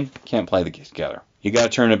offline, can't play together. You got to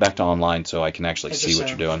turn it back to online so I can actually see what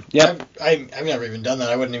you're doing. Yep. I've never even done that.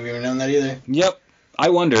 I wouldn't have even known that either. Yep. I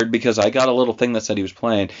wondered because I got a little thing that said he was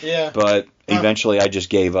playing. Yeah. But eventually I just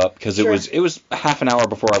gave up because it was half an hour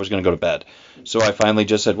before I was going to go to bed. So I finally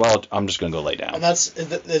just said, well, I'm just going to go lay down. And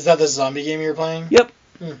is that the zombie game you were playing? Yep.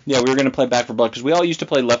 Yeah, we were going to play Back 4 Blood because we all used to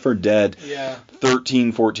play Left 4 Dead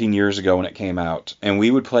 13, 14 years ago when it came out. And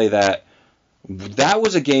we would play that. That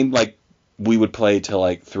was a game like we would play till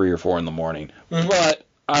like 3 or 4 in the morning. But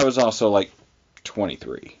I was also like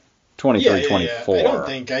 23, 24. I don't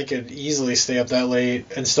think I could easily stay up that late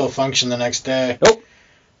and still function the next day. Nope.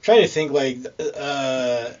 I'm trying to think, like,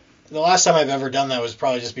 the last time I've ever done that was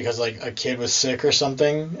probably just because, like, a kid was sick or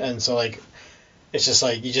something. And so, like, it's just,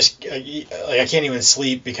 like, I can't even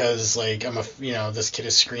sleep because, like, this kid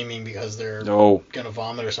is screaming because they're going to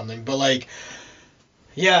vomit or something. But, like,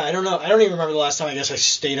 yeah, I don't know. I don't even remember the last time I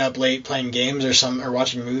stayed up late playing games or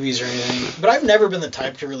watching movies or anything. But I've never been the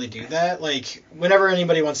type to really do that. Like, whenever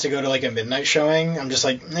anybody wants to go to, like, a midnight showing, I'm just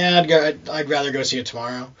like, nah, I'd rather go see it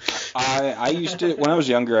tomorrow. I used to, when I was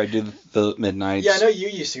younger, I did the midnights. Yeah, I know you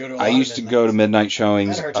used to go to a lot I used to go to midnight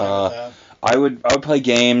showings. I had a hard time with that. I would play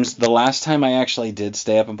games. The last time I actually did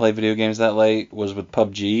stay up and play video games that late was with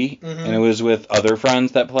PUBG, and it was with other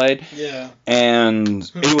friends that played. Yeah.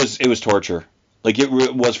 And it was torture. Like, it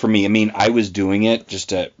was for me. I mean, I was doing it just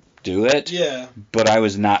to do it. Yeah. But I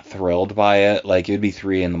was not thrilled by it. Like, it would be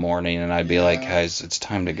 3 in the morning, and I'd be like, guys, it's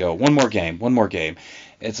time to go. One more game.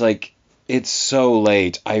 It's like, it's so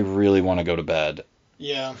late. I really want to go to bed.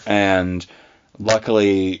 Yeah. And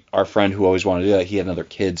luckily, our friend who always wanted to do that, he had another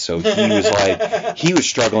kid, so he was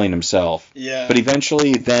struggling himself. Yeah. But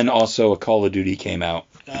eventually, then also a Call of Duty came out.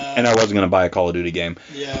 And I wasn't going to buy a Call of Duty game.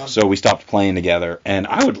 Yeah. So we stopped playing together. And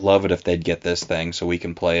I would love it if they'd get this thing so we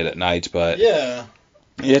can play it at nights. But yeah.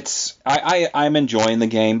 I'm enjoying the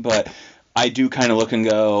game, but I do kind of look and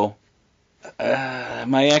go,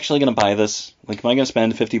 am I actually going to buy this? Like, am I going to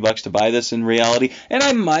spend $50 to buy this in reality? And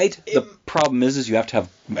I might. The problem is you have to have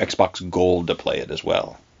Xbox Gold to play it as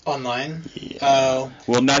well. Online? Yeah. Oh.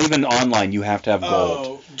 Well, not even online. You have to have Gold.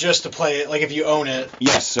 Oh, just to play it, like if you own it.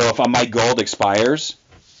 Yes, so if my Gold expires,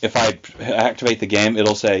 if I activate the game,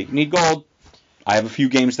 it'll say, need Gold. I have a few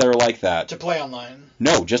games that are like that. To play online?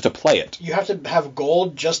 No, just to play it. You have to have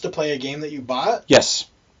Gold just to play a game that you bought? Yes.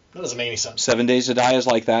 That doesn't make any sense. 7 Days to Die is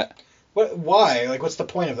like that. What? Why? Like, what's the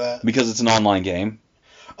point of that? Because it's an online game.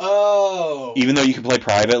 Oh. Even though you can play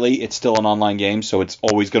privately, it's still an online game, so it's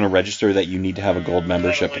always going to register that you need to have a Gold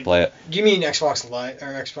membership to play it. Do you mean Xbox Live or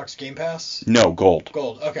Xbox Game Pass? No, Gold.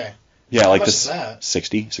 Gold, okay. Yeah, How like much this. Is that?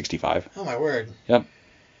 60, 65. Oh my word. Yep.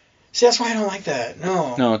 See, that's why I don't like that.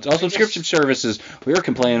 No. No, it's all subscription services. We were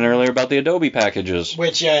complaining earlier about the Adobe packages.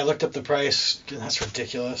 Which, yeah, I looked up the price. That's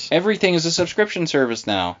ridiculous. Everything is a subscription service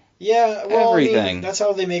now. Yeah, well, everything. I mean, that's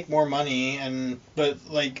how they make more money. But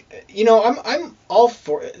like, you know, I'm all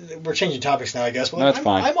for. We're changing topics now, I guess. But That's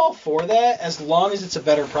fine. I'm all for that as long as it's a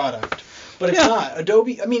better product. But it's not.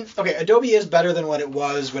 Adobe. I mean, okay, Adobe is better than what it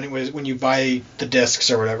was when you buy the discs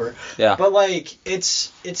or whatever. Yeah. But like,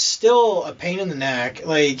 it's still a pain in the neck.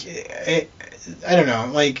 Like, I don't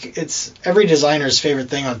know. Like, it's every designer's favorite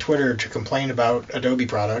thing on Twitter to complain about Adobe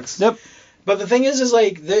products. Yep. But the thing is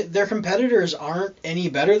like their competitors aren't any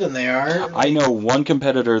better than they are. Like, I know one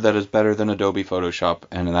competitor that is better than Adobe Photoshop,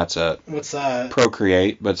 and that's it. What's that?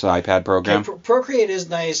 Procreate, but it's an iPad program. Okay, Procreate is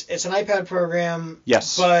nice. It's an iPad program.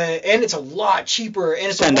 Yes. And it's a lot cheaper, and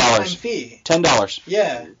it's a one-time fee. $10.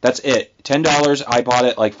 Yeah. That's it. $10. I bought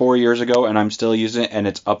it like 4 years ago, and I'm still using it, and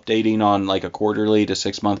it's updating on like a quarterly to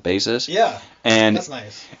 6 month basis. Yeah. And that's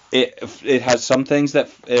nice. It has some things that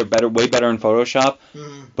are way better in Photoshop,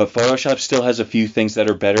 but Photoshop still has a few things that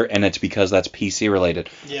are better, and it's because that's PC related.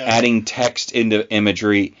 Yeah. Adding text into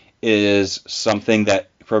imagery is something that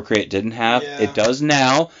Procreate didn't have. Yeah. It does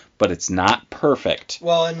now, but it's not perfect.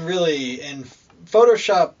 Well, and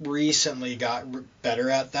Photoshop recently got better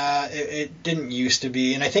at that. It didn't used to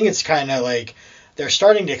be, and I think it's kind of like they're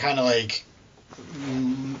starting to kind of like.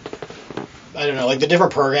 I don't know, like the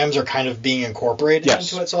different programs are kind of being incorporated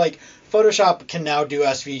into it. So like Photoshop can now do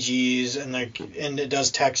SVGs and it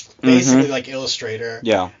does text basically like Illustrator.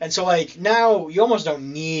 Yeah. And so like now you almost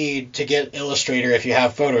don't need to get Illustrator if you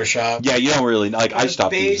have Photoshop. Yeah, you don't really like. I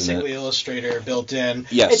stopped using it. Basically Illustrator built in.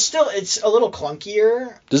 Yes. It's a little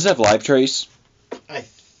clunkier. Does it have Live Trace? I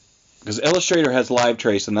Because Illustrator has Live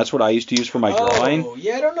Trace, and that's what I used to use for my drawing. Oh,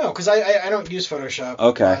 yeah, I don't know, because I don't use Photoshop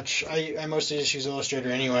much. I mostly just use Illustrator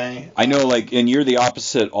anyway. I know, like, and you're the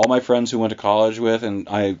opposite. All my friends who went to college with and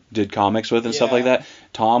I did comics with and stuff like that,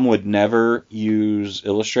 Tom would never use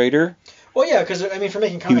Illustrator. Well, yeah, because, I mean, for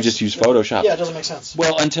making comics... He would just use Photoshop. Yeah, it doesn't make sense.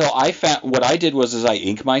 Well, until I found... What I did was I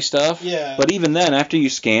ink my stuff. Yeah. But even then, after you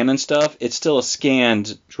scan and stuff, it's still a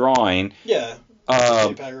scanned drawing. Yeah. Or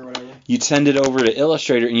whatever. You'd send it over to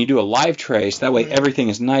Illustrator and you do a live trace. That way everything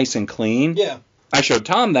is nice and clean. Yeah. I showed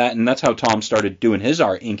Tom that, and that's how Tom started doing his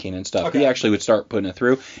art inking and stuff. Okay. He actually would start putting it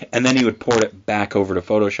through, and then he would port it back over to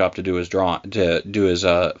Photoshop to do his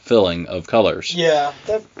filling of colors. Yeah,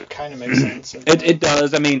 that kind of makes sense. It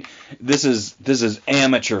does. I mean, this is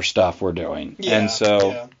amateur stuff we're doing, and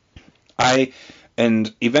so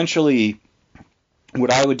and eventually,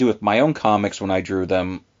 what I would do with my own comics when I drew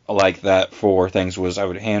them like that for things was I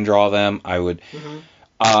would hand draw them. I would.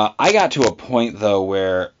 I got to a point though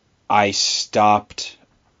where I stopped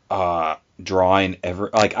drawing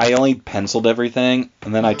I only penciled everything,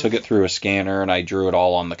 and then I took it through a scanner and I drew it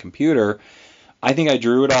all on the computer. I think I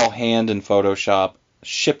drew it all hand in Photoshop,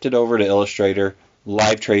 shipped it over to Illustrator,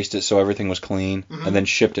 live traced it so everything was clean, and then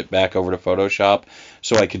shipped it back over to Photoshop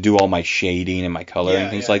so I could do all my shading and my color and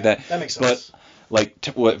things like that. That makes sense. But like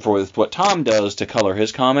what Tom does to color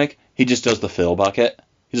his comic, he just does the fill bucket.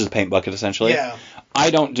 He does a paint bucket essentially. Yeah. I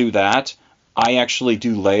don't do that. I actually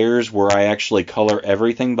do layers where I actually color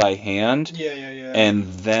everything by hand. Yeah. And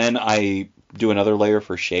then I do another layer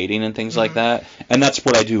for shading and things like that. And that's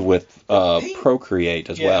what I do with Procreate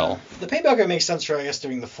as well. The paint bucket makes sense for, I guess,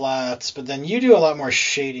 doing the flats, but then you do a lot more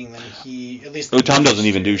shading than he, at least... Tom doesn't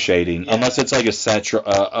even do shading, unless it's like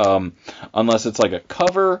unless it's like a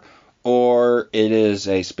cover or it is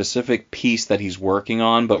a specific piece that he's working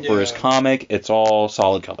on, but for his comic, it's all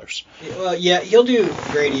solid colors. Well, yeah, he'll do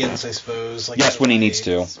gradients, I suppose. Like yes, when he needs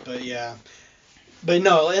to. But yeah. But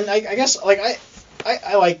no, and I guess, like,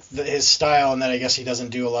 I like his style, and that I guess he doesn't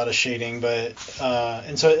do a lot of shading, but,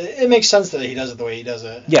 and so it makes sense that he does it the way he does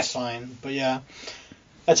it. Yes. It's fine. But yeah,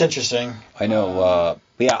 that's interesting. I know,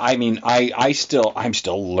 yeah, I mean, I'm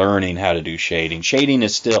still learning how to do shading. Shading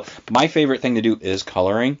is still, my favorite thing to do is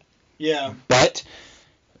coloring. Yeah. But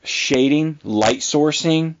shading, light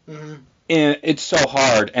sourcing, it's so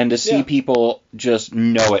hard, and to see people just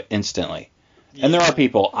know it instantly. Yeah. And there are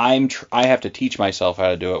people, I have to teach myself how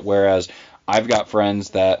to do it, whereas I've got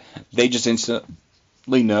friends that they just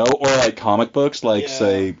instantly know, or like comic books, like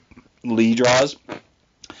say Lee draws.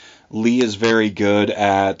 Lee is very good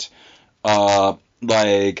at,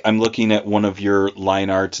 like, I'm looking at one of your line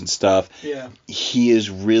arts and stuff. Yeah. He is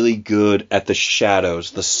really good at the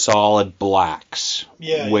shadows, the solid blacks,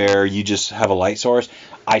 where you just have a light source.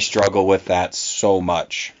 I struggle with that so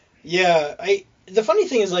much. Yeah, the funny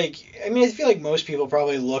thing is, like, I mean, I feel like most people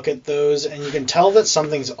probably look at those and you can tell that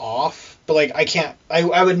something's off, but, like,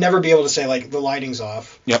 I would never be able to say, like, the lighting's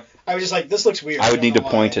off. Yep. I was just like, this looks weird. I would need to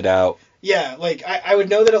point it out. Yeah, like, I would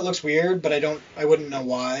know that it looks weird, but I wouldn't know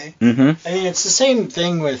why. Mm-hmm. I mean, it's the same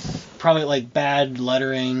thing with probably, like, bad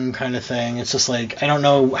lettering kind of thing. It's just like, I don't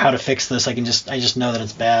know how to fix this. I just know that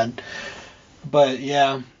it's bad. But,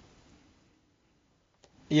 yeah.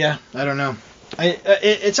 Yeah, I don't know.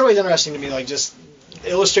 It's always interesting to me, like, just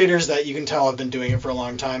illustrators that you can tell have been doing it for a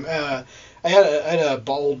long time. I had a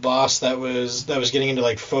old boss that was getting into,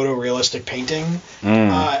 like, photorealistic painting,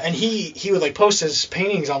 and he would, like, post his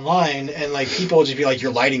paintings online, and, like, people would just be like,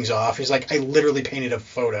 your lighting's off. He's like, I literally painted a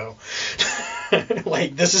photo.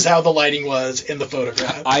 Like, this is how the lighting was in the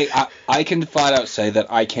photograph. I can flat out say that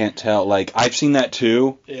I can't tell. Like, I've seen that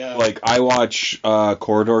too. Yeah. Like, I watch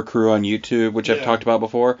Corridor Crew on YouTube, which I've talked about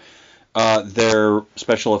before. Their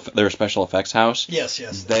special effects house.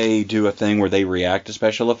 Yes. They do a thing where they react to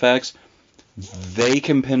special effects. They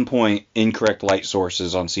can pinpoint incorrect light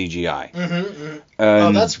sources on CGI. Mm-hmm.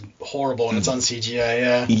 Oh, that's horrible when it's on CGI,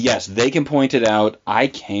 yeah. Yes, they can point it out. I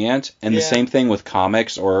can't. And the same thing with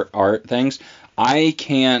comics or art things. I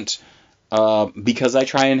can't, because I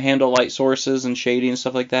try and handle light sources and shading and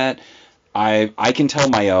stuff like that, I can tell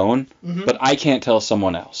my own, but I can't tell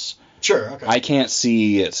someone else. Sure, okay. I can't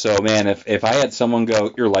see it, so man, if I had someone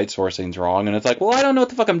go, your light sourcing's wrong, and it's like, well, I don't know what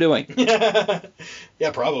the fuck I'm doing. Yeah,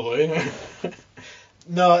 probably.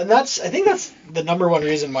 No, and I think that's the number one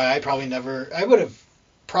reason why I would have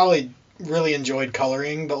probably really enjoyed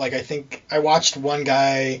coloring, but, like, I think I watched one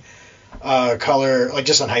guy color, like,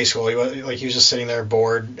 just in high school. He was just sitting there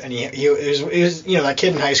bored, and he was you know, that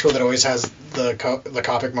kid in high school that always has the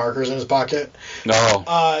Copic markers in his pocket. No.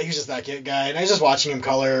 He was just that kid guy, and I was just watching him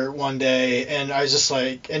color one day, and I was just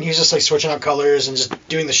like, and he was just, like, switching out colors and just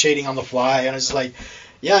doing the shading on the fly, and I was just like,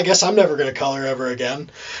 yeah, I guess I'm never gonna color ever again.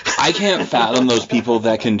 I can't fathom those people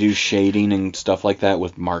that can do shading and stuff like that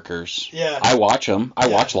with markers. Yeah. I watch them. I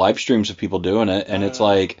watch live streams of people doing it, and it's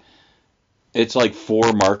like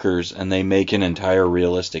 4 markers, and they make an entire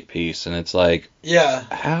realistic piece, and it's like, yeah,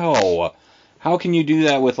 how can you do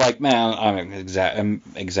that with, like, man, I'm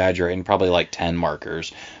exaggerating, probably like 10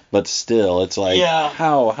 markers, but still, it's like,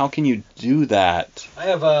 how can you do that? I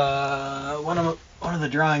have one of the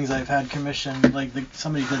drawings I've had commissioned, like,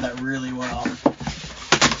 somebody did that really well.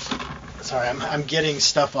 Sorry, I'm getting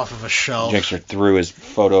stuff off of a shelf. Dexter threw his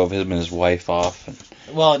photo of him and his wife off.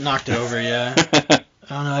 Well, it knocked it over, yeah.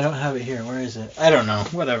 Oh, no, I don't have it here. Where is it? I don't know.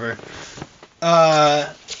 Whatever.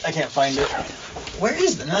 I can't find it. Where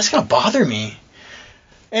is it? That's going to bother me.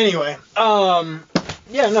 Anyway,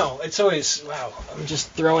 yeah, no, it's always, wow, I'm just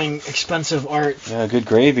throwing expensive art. Yeah, good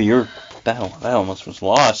gravy. That almost was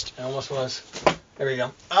lost. It almost was. There we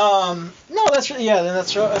go. No, that's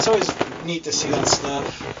always neat to see that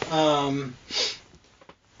stuff. I'm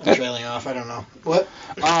trailing off. I don't know. What?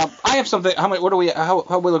 I have something. How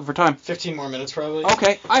are we looking for time? 15 more minutes, probably.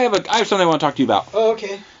 Okay. I have something I want to talk to you about. Oh,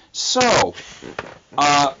 okay. So,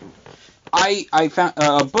 I found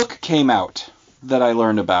a book came out that I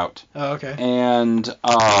learned about. Oh, okay. And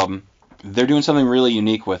they're doing something really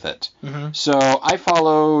unique with it. Mm-hmm. So I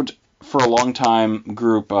followed for a long time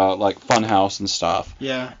group like Funhouse and stuff.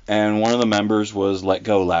 Yeah. And one of the members was let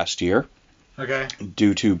go last year. Okay.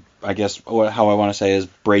 Due to, I guess, how I want to say is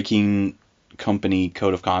breaking company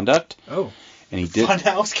code of conduct. Oh. And he did.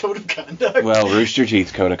 Funhouse Code of Conduct. Well, Rooster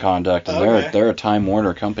Teeth Code of Conduct, and they're a Time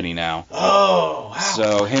Warner company now. Oh, wow.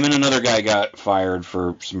 So him and another guy got fired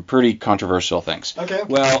for some pretty controversial things. Okay.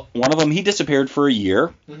 Well, one of them, he disappeared for a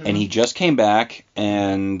year, and he just came back,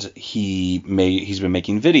 and he's been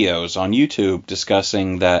making videos on YouTube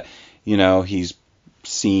discussing that, he's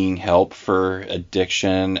seeing help for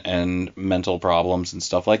addiction and mental problems and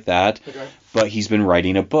stuff like that. Okay. But he's been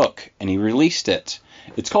writing a book, and he released it.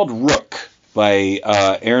 It's called Rook, by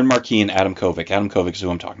Aaron Markey and Adam Kovic. Adam Kovic is who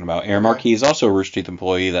I'm talking about. Aaron Markey is also a Rooster Teeth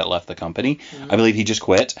employee that left the company. I believe he just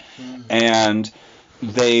quit. And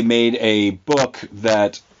they made a book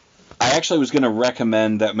that I actually was going to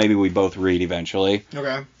recommend that maybe we both read eventually.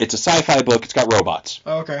 Okay. It's a sci-fi book. It's got robots.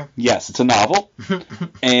 Oh, okay. Yes, it's a novel.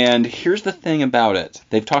 And here's the thing about it.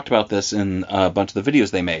 They've talked about this in a bunch of the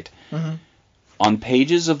videos they made. On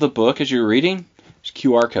pages of the book as you're reading, there's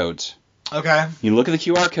QR codes. Okay. You look at the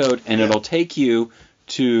QR code, and it'll take you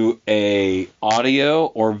to a audio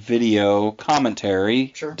or video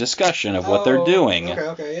commentary discussion of what they're doing.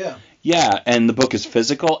 Okay, yeah. Yeah, and the book is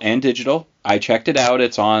physical and digital. I checked it out.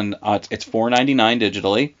 It's on. It's $4.99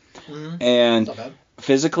 digitally, and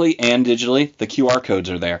physically and digitally, the QR codes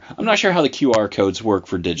are there. I'm not sure how the QR codes work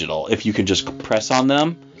for digital. If you can just press on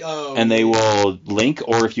them, and they will link,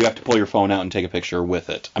 or if you have to pull your phone out and take a picture with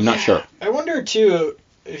it. I'm not sure. I wonder too.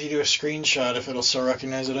 If you do a screenshot, if it'll still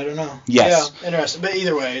recognize it, I don't know. Yes. Yeah, interesting. But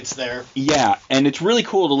either way, it's there. Yeah, and it's really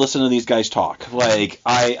cool to listen to these guys talk. Like,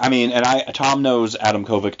 Tom knows Adam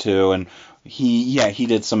Kovic too, and he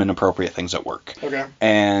did some inappropriate things at work. Okay.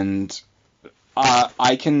 And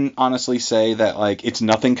I can honestly say that, like, it's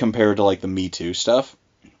nothing compared to, like, the Me Too stuff.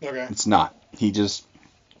 Okay. It's not. He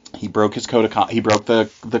broke his code of he broke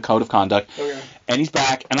the code of conduct. Okay. And he's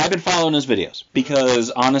back, and I've been following his videos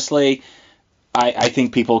because, honestly, I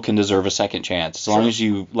think people can deserve a second chance as long as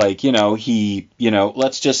you, like,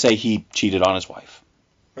 let's just say he cheated on his wife.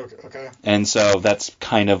 Okay. And so that's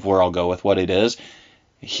kind of where I'll go with what it is.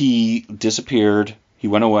 He disappeared. He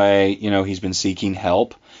went away. He's been seeking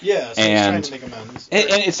help. Yeah, so he's trying to make amends. And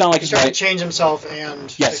it's not like he's trying to change himself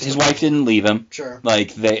and... Yes, his wife didn't leave him. Sure.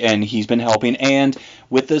 And he's been helping. And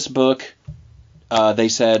with this book... they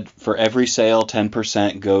said for every sale,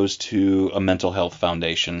 10% goes to a mental health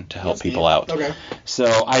foundation to help people out. Okay.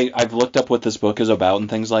 So I've looked up what this book is about and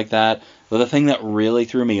things like that. But the thing that really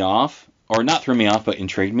threw me off, or not threw me off, but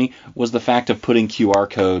intrigued me, was the fact of putting QR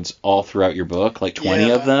codes all throughout your book, like 20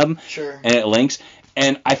 of them. Sure. And it links.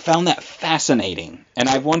 And I found that fascinating. And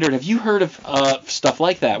I've wondered, have you heard of stuff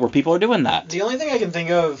like that where people are doing that? The only thing I can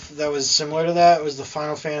think of that was similar to that was the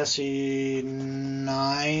Final Fantasy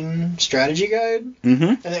IX strategy guide.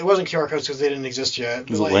 And it wasn't QR codes because they didn't exist yet.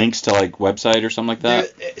 Was it links to, like, website or something like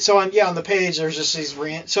that? So on the page there's just these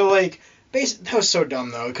so, like, that was so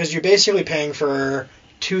dumb though, because you're basically paying for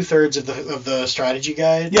 2/3 of the strategy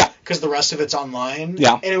guide. Yeah. Because the rest of it's online.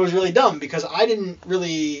 Yeah. And it was really dumb because I didn't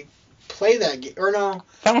really play that game, or no?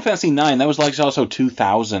 Final Fantasy IX, that was like also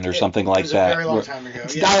 2000 or something like that. It was a very long time ago.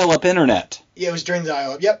 It's dial-up internet. Yeah, it was during the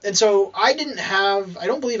dial-up. Yep. And so I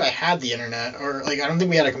don't believe I had the internet, or, like, I don't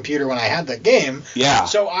think we had a computer when I had that game. Yeah.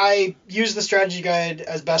 So I used the strategy guide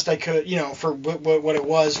as best I could, for what it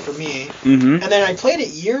was for me. And then I played it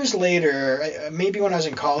years later, maybe when I was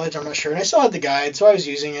in college, I'm not sure, and I still had the guide, so I was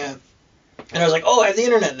using it. And I was like, oh, I have the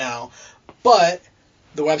internet now. But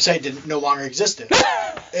the website no longer existed.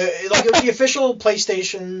 It was the official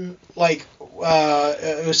PlayStation,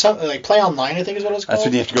 it was something like Play Online, I think is what it was called. That's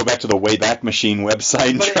when you have to go back to the Wayback Machine website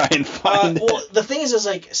and try and find it. Well, the thing is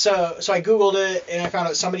so I Googled it and I found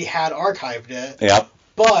out somebody had archived it. Yep.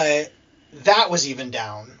 But that was even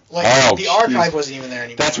down. The archive wasn't even there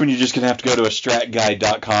anymore. That's when you're just going to have to go to a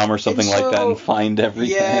stratguide.com or something like that and find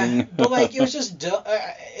everything. Yeah, but, like, it was just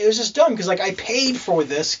dumb because, like, I paid for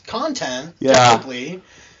this content, technically,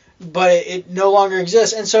 but it no longer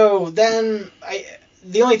exists. And so then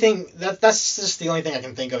the only thing, that's just the only thing I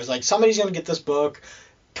can think of is, like, somebody's going to get this book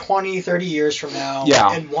 20, 30 years from now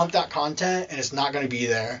and want that content, and it's not going to be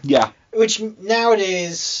there. Yeah. Which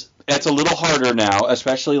nowadays... It's a little harder now,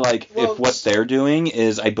 especially, like, if what they're doing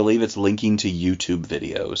is, I believe it's linking to YouTube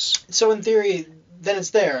videos. So in theory, then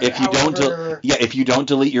it's there. If you don't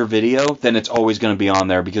delete your video, then it's always going to be on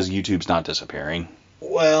there because YouTube's not disappearing.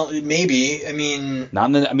 Well, maybe. I mean...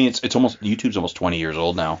 it's almost... YouTube's almost 20 years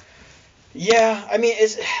old now. Yeah, I mean,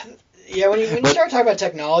 when you start talking about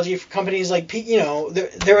technology for companies, like,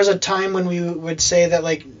 there was a time when we would say that,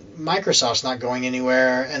 like, Microsoft's not going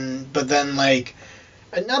anywhere, but then, like...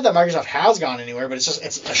 not that Microsoft has gone anywhere, but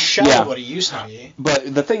it's a shell of what it used to be.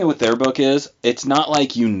 But the thing with their book is, it's not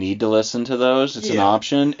like you need to listen to those. It's an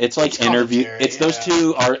option. It's like interview. It's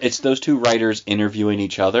those two writers interviewing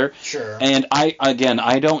each other. Sure. And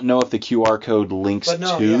I don't know if the QR code links to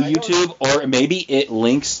YouTube, or maybe it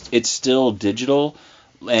links. It's still digital.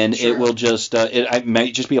 And it will just, it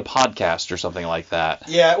might just be a podcast or something like that.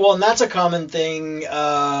 Yeah, well, and that's a common thing.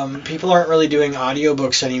 People aren't really doing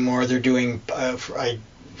audiobooks anymore. They're doing,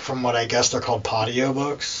 from what I guess they're called potio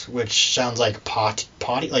books, which sounds like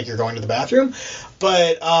potty, like you're going to the bathroom.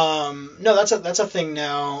 But no, that's a thing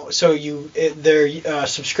now. So they're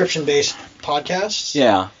subscription-based podcasts.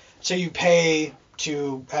 Yeah. So you pay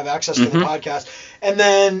to have access to the podcast, and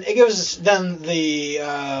then it gives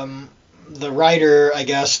the writer, I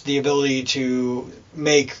guess, the ability to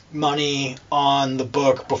make money on the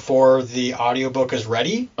book before the audiobook is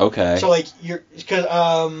ready. Okay. So like because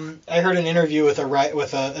I heard an interview with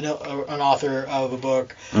an author of a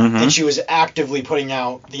book, and she was actively putting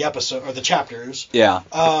out the episode or the chapters. Yeah.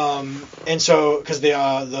 And so because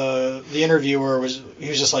the interviewer was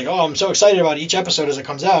just like, oh, I'm so excited about each episode as it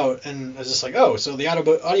comes out, and I was just like, oh, so the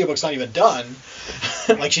audiobook's not even done.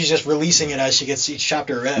 Like she's just releasing it as she gets each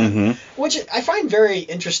chapter read, which I find very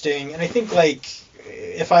interesting, and I think like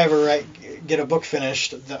if I ever get a book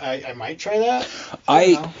finished, I might try that.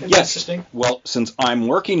 Yes. Interesting. Well, since I'm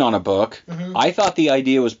working on a book, I thought the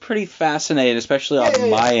idea was pretty fascinating, especially on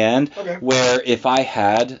my end, where if I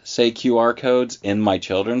had, say, QR codes in my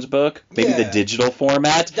children's book, maybe the digital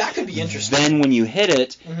format, that could be interesting. Then when you hit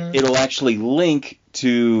it, it'll actually link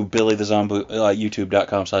to Billy the Zombie,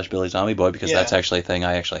 youtube.com/BillyZombieBoy, because that's actually a thing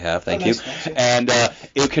I actually have. Thank you. Nice. And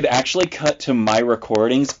it could actually cut to my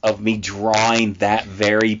recordings of me drawing that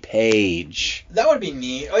very page. That would be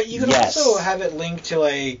neat. You could also have it linked to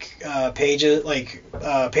like pages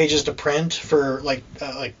to print for like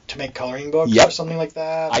to make coloring books or something like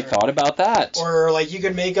that. I thought about that. Or like you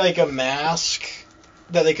could make like a mask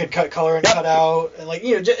that they could color and cut out, and like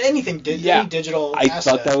anything any digital. I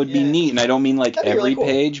thought that would be neat, and I don't mean like every really cool.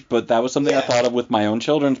 page, but that was something I thought of with my own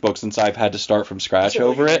children's book since I've had to start from scratch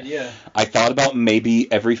over it. Yeah. I thought about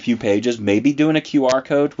maybe every few pages, maybe doing a QR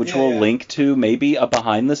code which will link to maybe a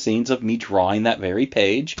behind the scenes of me drawing that very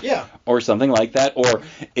page. Yeah. Or something like that, or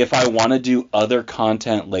if I want to do other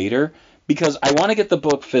content later, because I want to get the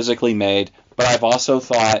book physically made, but I've also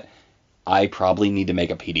thought I probably need to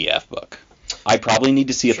make a PDF book. I probably need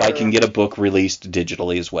to see if I can get a book released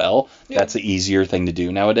digitally as well. Yeah. That's the easier thing to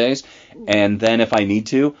do nowadays. And then if I need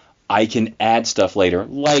to, I can add stuff later,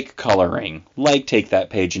 like coloring, like take that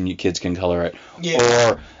page and you kids can color it,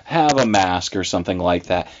 or have a mask or something like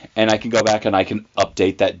that. And I can go back and I can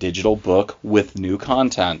update that digital book with new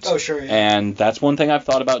content. Oh, sure. Yeah. And that's one thing I've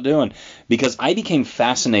thought about doing, because I became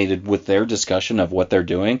fascinated with their discussion of what they're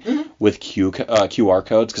doing with QR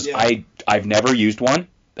codes, because I've never used one.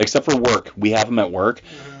 Except for work. We have them at work,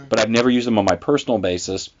 but I've never used them on my personal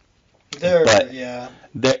basis. It's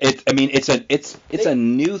a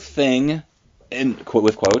new thing,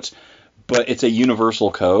 with quotes, but it's a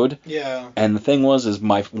universal code. Yeah. And the thing was,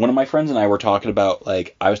 one of my friends and I were talking about,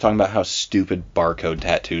 I was talking about how stupid barcode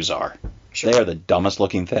tattoos are. Sure. They are the dumbest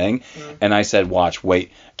looking thing. And I said,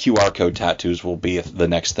 wait, QR code tattoos will be the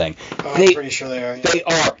next thing. Oh, I'm pretty sure they are. Yeah. They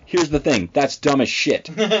are. Here's the thing. That's dumb as shit.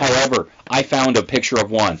 However, I found a picture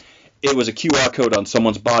of one. It was a QR code on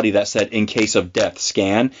someone's body that said, in case of death,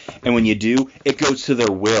 scan. And when you do, it goes to their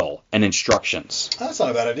will and instructions. That's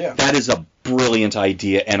not a bad idea. That is a brilliant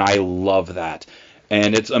idea, and I love that.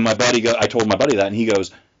 And I told my buddy that, and he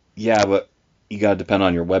goes, yeah, but you got to depend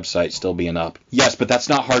on your website still being up. Yes, but that's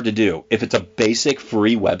not hard to do. If it's a basic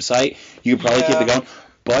free website, you can probably keep it going.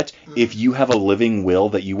 But if you have a living will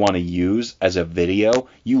that you want to use as a video,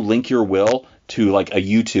 you link your will to like a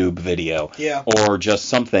YouTube video or just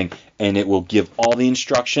something, and it will give all the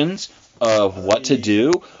instructions of what to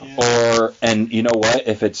do. And you know what?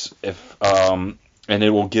 And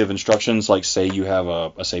it will give instructions like, say you have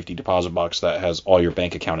a safety deposit box that has all your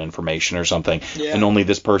bank account information or something, and only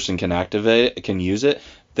this person can use it.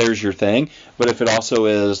 There's your thing. But if it also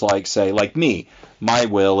is like, say, like me, my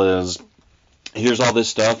will is, here's all this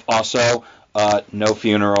stuff. Also, no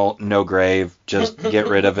funeral, no grave. Just get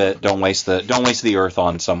rid of it. Don't waste the earth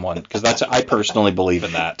on someone, because I personally believe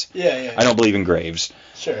in that. Yeah. I don't believe in graves.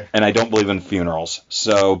 Sure. And I don't believe in funerals.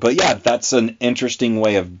 So, but yeah, that's an interesting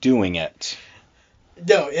way of doing it.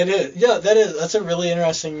 No, it is. Yeah, that's a really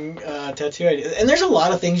interesting tattoo idea. And there's a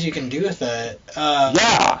lot of things you can do with that.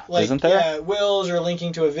 Isn't there? Yeah, wills or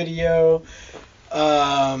linking to a video.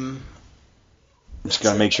 Just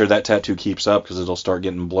got to make sure that tattoo keeps up because it'll start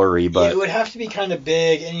getting blurry. But it would have to be kind of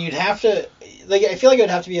big, and you'd have to, like, I feel like it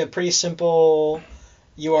would have to be a pretty simple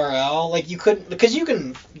URL. Like, you couldn't, because you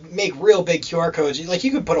can make real big QR codes. Like,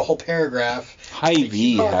 you could put a whole paragraph.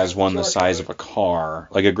 Hy-Vee has one the size of a car,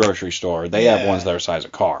 like a grocery store. They have ones that are the size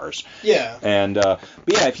of cars. Yeah. And but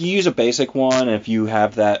yeah, if you use a basic one, if you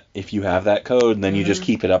have that code, then you just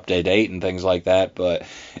keep it up to date and things like that. But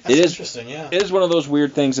That's interesting. Yeah. It is one of those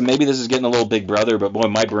weird things, and maybe this is getting a little Big Brother, but boy,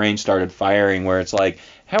 my brain started firing where it's like,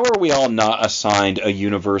 how are we all not assigned a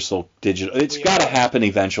universal digital? It's got to happen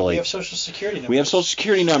eventually. We have Social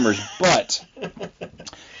Security numbers. But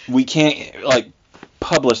we can't, like,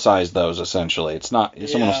 publicize those, essentially. It's not,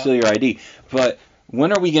 someone will steal your ID. But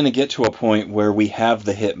when are we going to get to a point where we have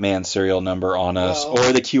the Hitman serial number on us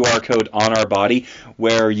or the QR code on our body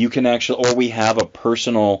where you can actually, or we have a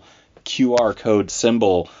personal QR code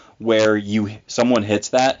symbol where someone hits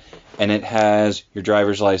that and it has your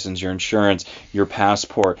driver's license, your insurance, your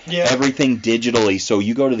passport, everything digitally. So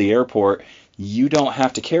you go to the airport, you don't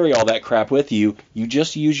have to carry all that crap with you. You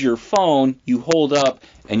just use your phone, you hold up,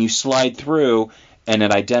 and you slide through, and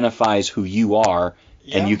it identifies who you are,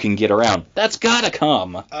 and you can get around. That's got to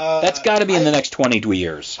come. That's got to be in the next 22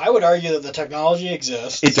 years. I would argue that the technology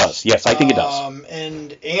exists. It does. Yes, I think it does.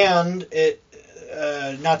 And it,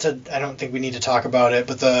 I don't think we need to talk about it,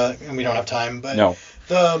 but and we don't have time, but no.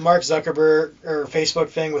 The Mark Zuckerberg or Facebook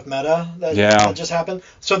thing with Meta that just happened.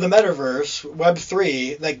 So the metaverse,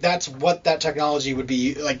 Web3, like, that's what that technology would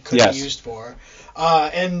be, like, could be used for.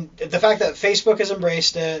 And the fact that Facebook has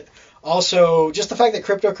embraced it, also just the fact that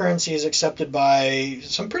cryptocurrency is accepted by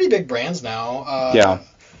some pretty big brands now.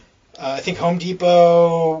 I think Home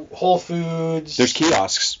Depot, Whole Foods. There's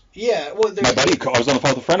kiosks. Yeah. Well, my buddy, I was on the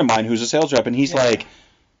phone with a friend of mine who's a sales rep, and he's like,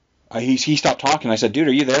 he stopped talking. I said, dude,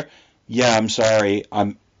 are you there? Yeah, I'm sorry.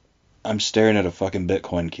 I'm staring at a fucking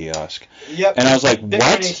Bitcoin kiosk. Yep. And I was like, Bitcoin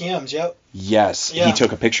what? ATMs, yep. Yes. Yeah. He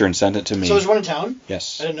took a picture and sent it to me. So there's one in town?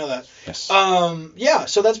 Yes. I didn't know that.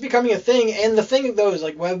 Yes. So that's becoming a thing. And the thing, though, is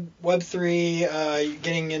like Web3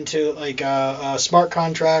 getting into, like, smart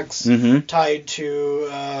contracts tied to...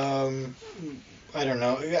 I don't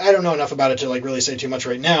know. I don't know enough about it to, like, really say too much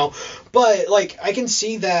right now. But, like, I can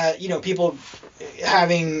see that, people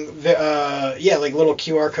having like little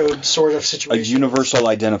QR code sort of situation. A universal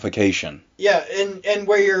identification. Yeah, and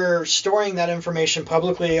where you're storing that information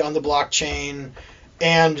publicly on the blockchain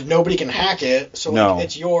and nobody can hack it. So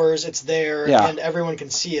it's yours, it's there, and everyone can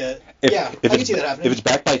see it. I can see that happening. If it's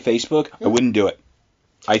backed by Facebook, I wouldn't do it.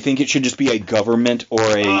 I think it should just be a government or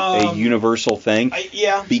a universal thing.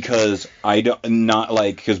 Because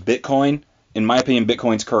because Bitcoin, in my opinion,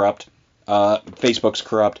 Bitcoin's corrupt. Facebook's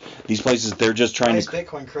corrupt. These places, they're just trying to... Why is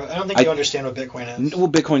Bitcoin corrupt? I don't think you understand what Bitcoin is. Well,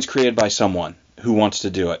 Bitcoin's created by someone who wants to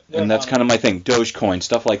do it. And that's kind of my thing. Dogecoin,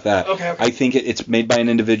 stuff like that. Okay. I think it's made by an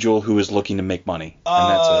individual who is looking to make money. And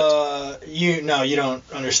that's it. You don't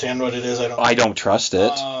understand what it is. I don't trust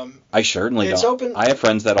it. I certainly don't. Open. I have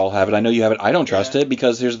friends that all have it. I know you have it. I don't trust it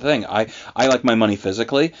because here's the thing. I like my money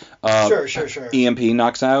physically. Sure. EMP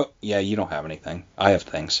knocks out. Yeah, you don't have anything. I have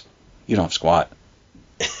things. You don't have squat.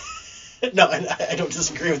 No, I don't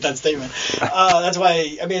disagree with that statement. That's why,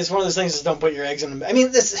 it's one of those things that don't put your eggs in.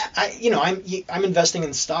 I'm investing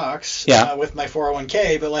in stocks with my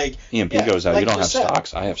 401k, but like... EMP goes out. Like you don't have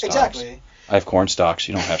stocks. I have stocks. Exactly. I have corn stocks.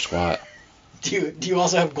 You don't have squat. Do you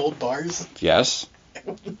also have gold bars? Yes.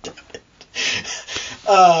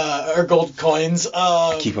 Or gold coins.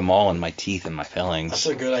 I keep them all in my teeth and my fillings. That's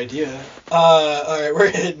a good idea. Alright, we're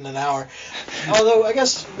hitting an hour. Although, I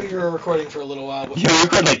guess we were recording for a little while before. Yeah, we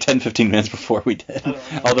recorded like 10-15 minutes before we did.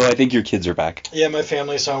 Although I think your kids are back. Yeah, my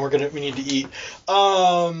family's home. We need to eat.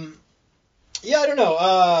 Yeah, I don't know.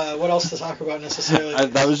 What else to talk about necessarily?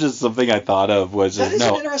 That was just something I thought of. That is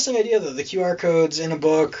an interesting idea, though. The QR codes in a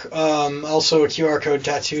book. Also, a QR code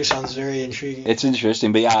tattoo sounds very intriguing. It's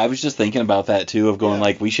interesting, but yeah, I was just thinking about that too. Of going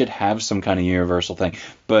like, we should have some kind of universal thing.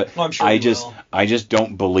 But I'm sure I just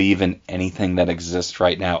don't believe in anything that exists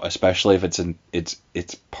right now, especially if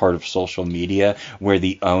it's part of social media where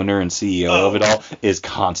the owner and CEO of it all is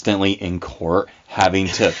constantly in court having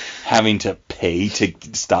to pay to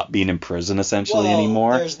stop being in prison essentially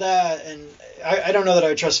anymore. There's that, and I don't know that I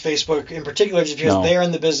would trust Facebook in particular just because they're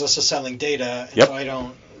in the business of selling data, and so I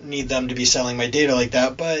don't need them to be selling my data like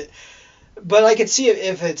that. But I could see it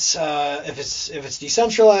if it's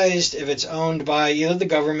decentralized, if it's owned by either the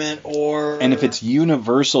government or... And if it's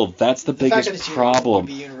universal, that's the biggest problem.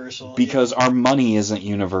 Universal, because our money isn't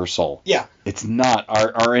universal. Yeah. It's not.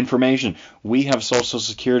 Our information. We have social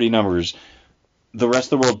security numbers. The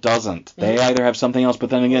rest of the world doesn't. They either have something else, but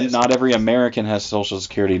then again, not every American has Social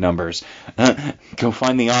Security numbers. Go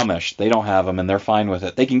find the Amish. They don't have them, and they're fine with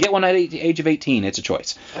it. They can get one at the age of 18. It's a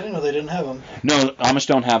choice. I didn't know they didn't have them. No, Amish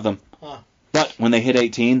don't have them. Huh. But when they hit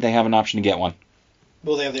 18, they have an option to get one.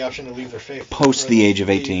 Well, they have the option to leave their faith. Post the age of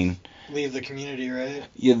 18. Leave the community, right?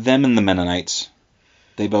 Yeah, them and the Mennonites.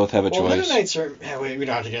 They both have a choice. Mennonites are... Yeah, wait, we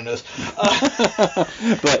don't have to get into this.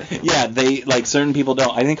 But, yeah, they... Like, certain people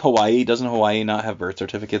don't. I think Hawaii... Doesn't Hawaii not have birth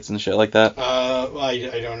certificates and shit like that? I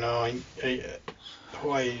don't know.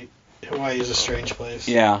 Hawaii is a strange place.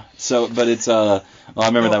 Yeah, so... But it's, Well, I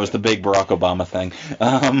remember that was the big Barack Obama thing.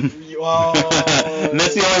 And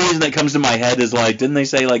that's the only reason that comes to my head is, like... Didn't they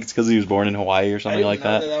say, like, it's because he was born in Hawaii or something like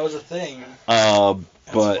that? That was a thing. But...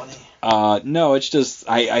 Funny. No, it's just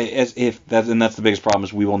that's the biggest problem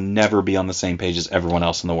is we will never be on the same page as everyone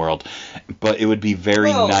else in the world. But it would be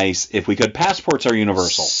very nice if we could. Passports are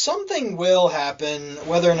universal. Something will happen,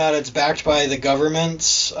 whether or not it's backed by the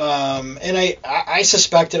governments. And I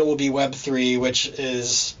suspect it will be Web3, which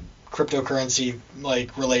is cryptocurrency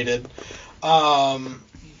like related.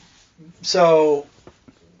 So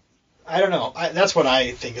I don't know. That's what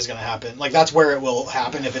I think is going to happen. Like, that's where it will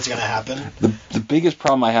happen if it's going to happen. The biggest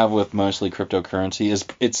problem I have with mostly cryptocurrency is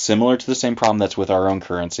it's similar to the same problem that's with our own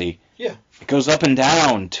currency. Yeah. It goes up and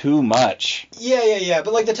down too much. Yeah.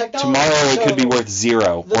 But, like, the technology... Tomorrow it could be worth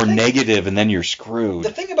zero or negative, and then you're screwed.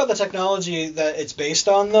 The thing about the technology that it's based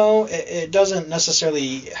on, though, it doesn't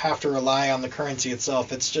necessarily have to rely on the currency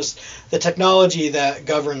itself. It's just the technology that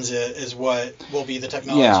governs it is what will be the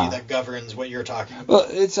technology that governs what you're talking about. Well,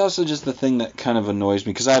 it's also just the thing that kind of annoys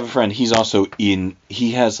me, because I have a friend, he's also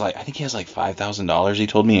he has, like, I think he has, like, $5,000, he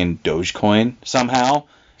told me, in Dogecoin somehow.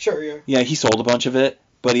 Sure, yeah. Yeah, he sold a bunch of it.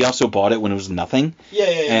 But he also bought it when it was nothing. Yeah.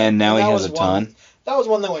 And now he has a ton. That was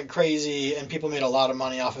one that went crazy, and people made a lot of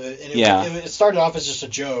money off of it. And it started off as just a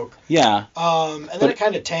joke. Yeah. And then it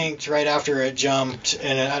kind of tanked right after it jumped,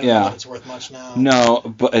 and I don't know if it's worth much now. No,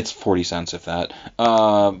 but it's 40 cents if that.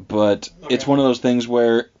 But it's one of those things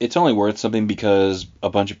where it's only worth something because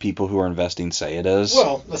a bunch of people who are investing say it is.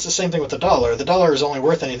 Well, that's the same thing with the dollar. The dollar is only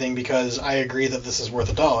worth anything because I agree that this is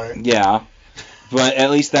worth $1. Yeah. But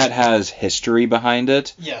at least that has history behind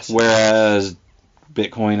it. Yes. Whereas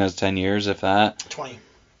Bitcoin has 10 years, if that. 20.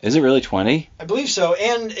 Is it really 20? I believe so.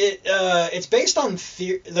 And it's based on the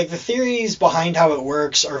theories behind how it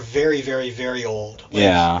works are very, very, very old.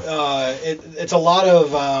 It's a lot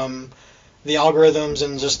of the algorithms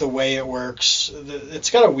and just the way it works. It's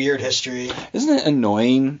got a weird history. Isn't it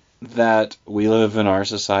annoying that we live in our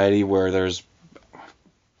society where there's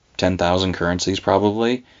 10,000 currencies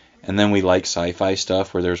probably? And then we like sci-fi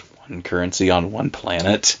stuff where there's one currency on one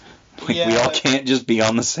planet. We all can't just be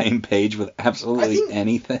on the same page with absolutely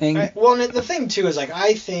anything. Well, and the thing, too, is, like,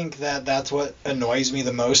 I think that that's what annoys me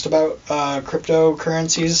the most about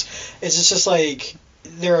cryptocurrencies, is it's just, like,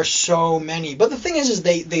 there are so many. But the thing is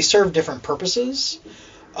they serve different purposes.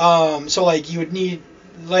 So, like, you would need...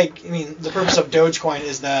 Like, I mean, the purpose of Dogecoin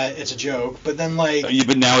is that it's a joke, but then, like...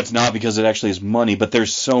 But now it's not because it actually is money, but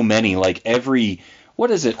there's so many. Like, what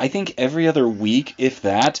is it? I think every other week, if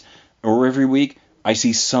that, or every week, I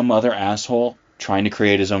see some other asshole trying to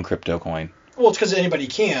create his own crypto coin. Well, it's because anybody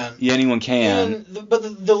can. Yeah, anyone can.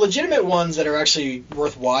 But the legitimate ones that are actually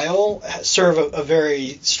worthwhile serve a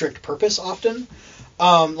very strict purpose often.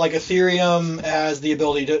 Like Ethereum has the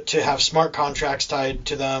ability to have smart contracts tied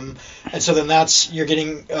to them, and so then that's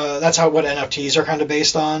how what NFTs are kind of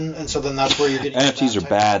based on, and so then that's where you're getting. NFTs are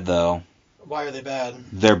bad though. Why are they bad?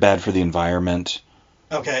 They're bad for the environment.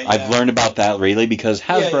 Okay. I've learned about that really because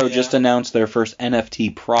Hasbro just announced their first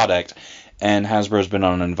NFT product, and Hasbro's been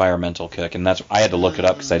on an environmental kick, and I had to look it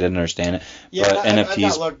up because I didn't understand it. Yeah, but NFTs, I've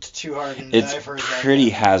not looked too hard. It's pretty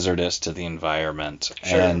hazardous to the environment,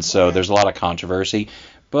 and so there's a lot of controversy.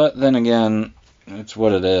 But then again, it's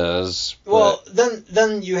what it is. Well,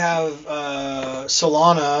 then you have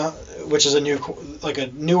Solana, which is a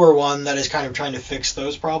newer one that is kind of trying to fix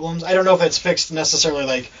those problems. I don't know if it's fixed necessarily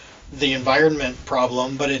like the environment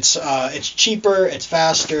problem, but it's cheaper, it's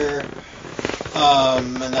faster,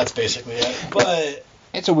 and that's basically it. But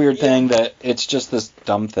it's a weird thing that it's just this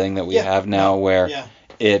dumb thing that we have now where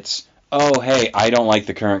it's, oh hey, I don't like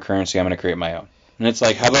the current currency, I'm going to create my own. And it's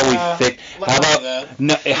like, how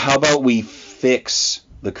about we fix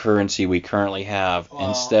the currency we currently have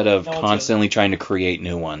instead of constantly trying to create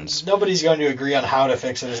new ones? Nobody's going to agree on how to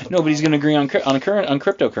fix it. Nobody's going to agree on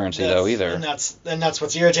cryptocurrency though either. And that's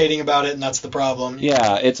what's irritating about it, and that's the problem.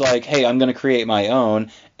 Yeah, it's like, hey, I'm going to create my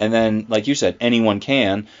own, and then like you said, anyone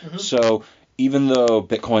can. Mm-hmm. So even though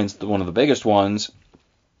Bitcoin's one of the biggest ones,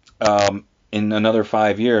 in another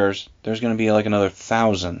 5 years, there's going to be like another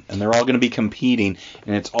 1,000, and they're all going to be competing,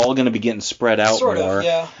 and it's all going to be getting spread out sort more. Of,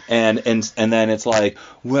 yeah. And then it's like,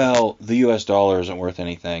 well, the U.S. dollar isn't worth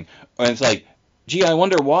anything. And it's like, gee, I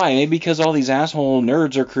wonder why. Maybe because all these asshole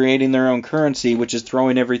nerds are creating their own currency, which is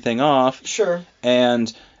throwing everything off. Sure.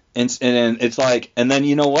 And it's like, and then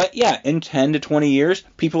you know what? Yeah, in 10 to 20 years,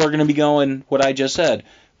 people are going to be going, what I just said,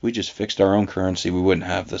 we just fixed our own currency, we wouldn't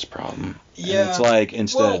have this problem. Yeah. And it's like,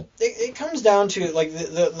 instead... Well, it comes down to, like,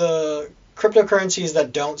 the cryptocurrencies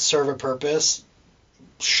that don't serve a purpose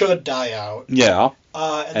should die out. Yeah.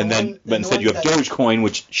 But instead you have Dogecoin,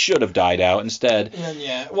 which should have died out instead.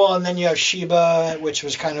 And then you have Shiba, which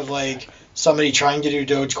was kind of like somebody trying to do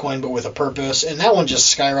Dogecoin, but with a purpose. And that one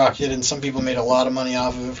just skyrocketed, and some people made a lot of money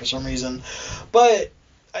off of it for some reason. But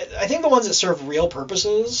I think the ones that serve real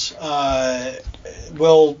purposes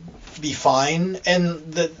will be fine.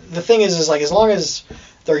 And the thing is like, as long as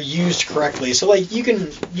they're used correctly. So like you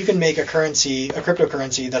can make a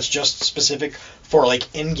cryptocurrency that's just specific for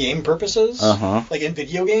like in-game purposes, like in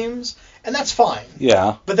video games, and that's fine.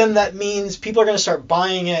 Yeah. But then that means people are going to start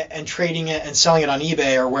buying it and trading it and selling it on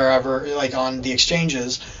eBay or wherever, like on the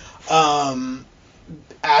exchanges,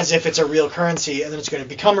 as if it's a real currency, and then it's going to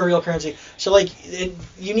become a real currency. So like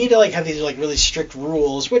you need to like have these like really strict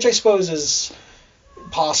rules, which I suppose is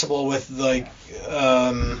possible with like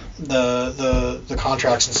the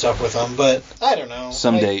contracts and stuff with them, but I don't know.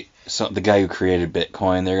 Someday, the guy who created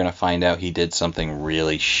Bitcoin, they're gonna find out he did something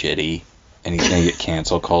really shitty, and he's gonna get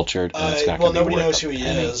cancel cultured. And it's not well, nobody knows who he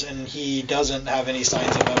is, and he doesn't have any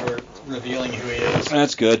signs of ever revealing who he is.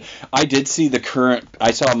 That's good. I did see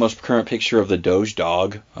I saw a most current picture of the Doge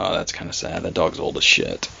dog. Oh, that's kind of sad. That dog's old as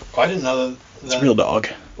shit. Oh, I didn't know that. It's a real dog.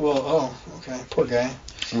 Well, okay, poor guy.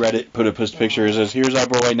 Reddit put up his picture. It says, "Here's our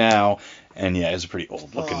boy now," and yeah, it's a pretty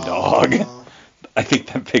old looking dog. I think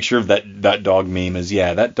that picture of that dog meme is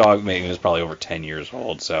that dog meme is probably over 10 years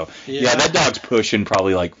old. So yeah, that dog's pushing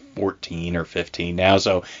probably like 14 or 15 now.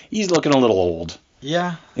 So he's looking a little old.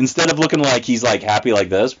 Yeah. Instead of looking like he's like happy like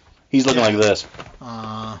this, he's looking like this.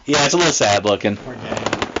 Yeah, it's a little sad looking. Poor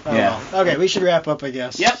guy. Yeah. Well. Okay, we should wrap up, I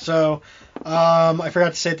guess. Yep. So, I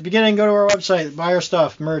forgot to say at the beginning, go to our website, buy our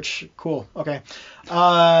stuff, merch, cool. Okay.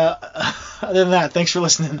 Other than that, thanks for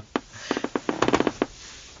listening.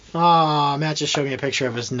 Matt just showed me a picture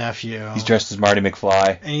of his nephew. He's dressed as Marty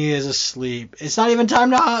McFly. And he is asleep. It's not even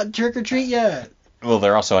time to trick or treat yet. Well,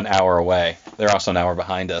 they're also an hour away. They're also an hour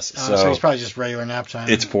behind us. So he's probably just regular nap time.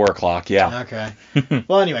 It's 4 o'clock, yeah. Okay.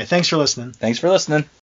 Well, anyway, thanks for listening. Thanks for listening.